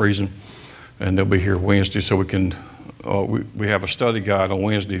a different reason, and they'll be here Wednesday so we can, we have a study guide on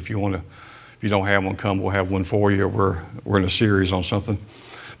Wednesday. If you don't have one, come, we'll have one for you. We're in a series on something.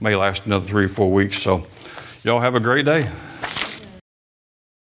 May last another 3 or 4 weeks, so y'all have a great day.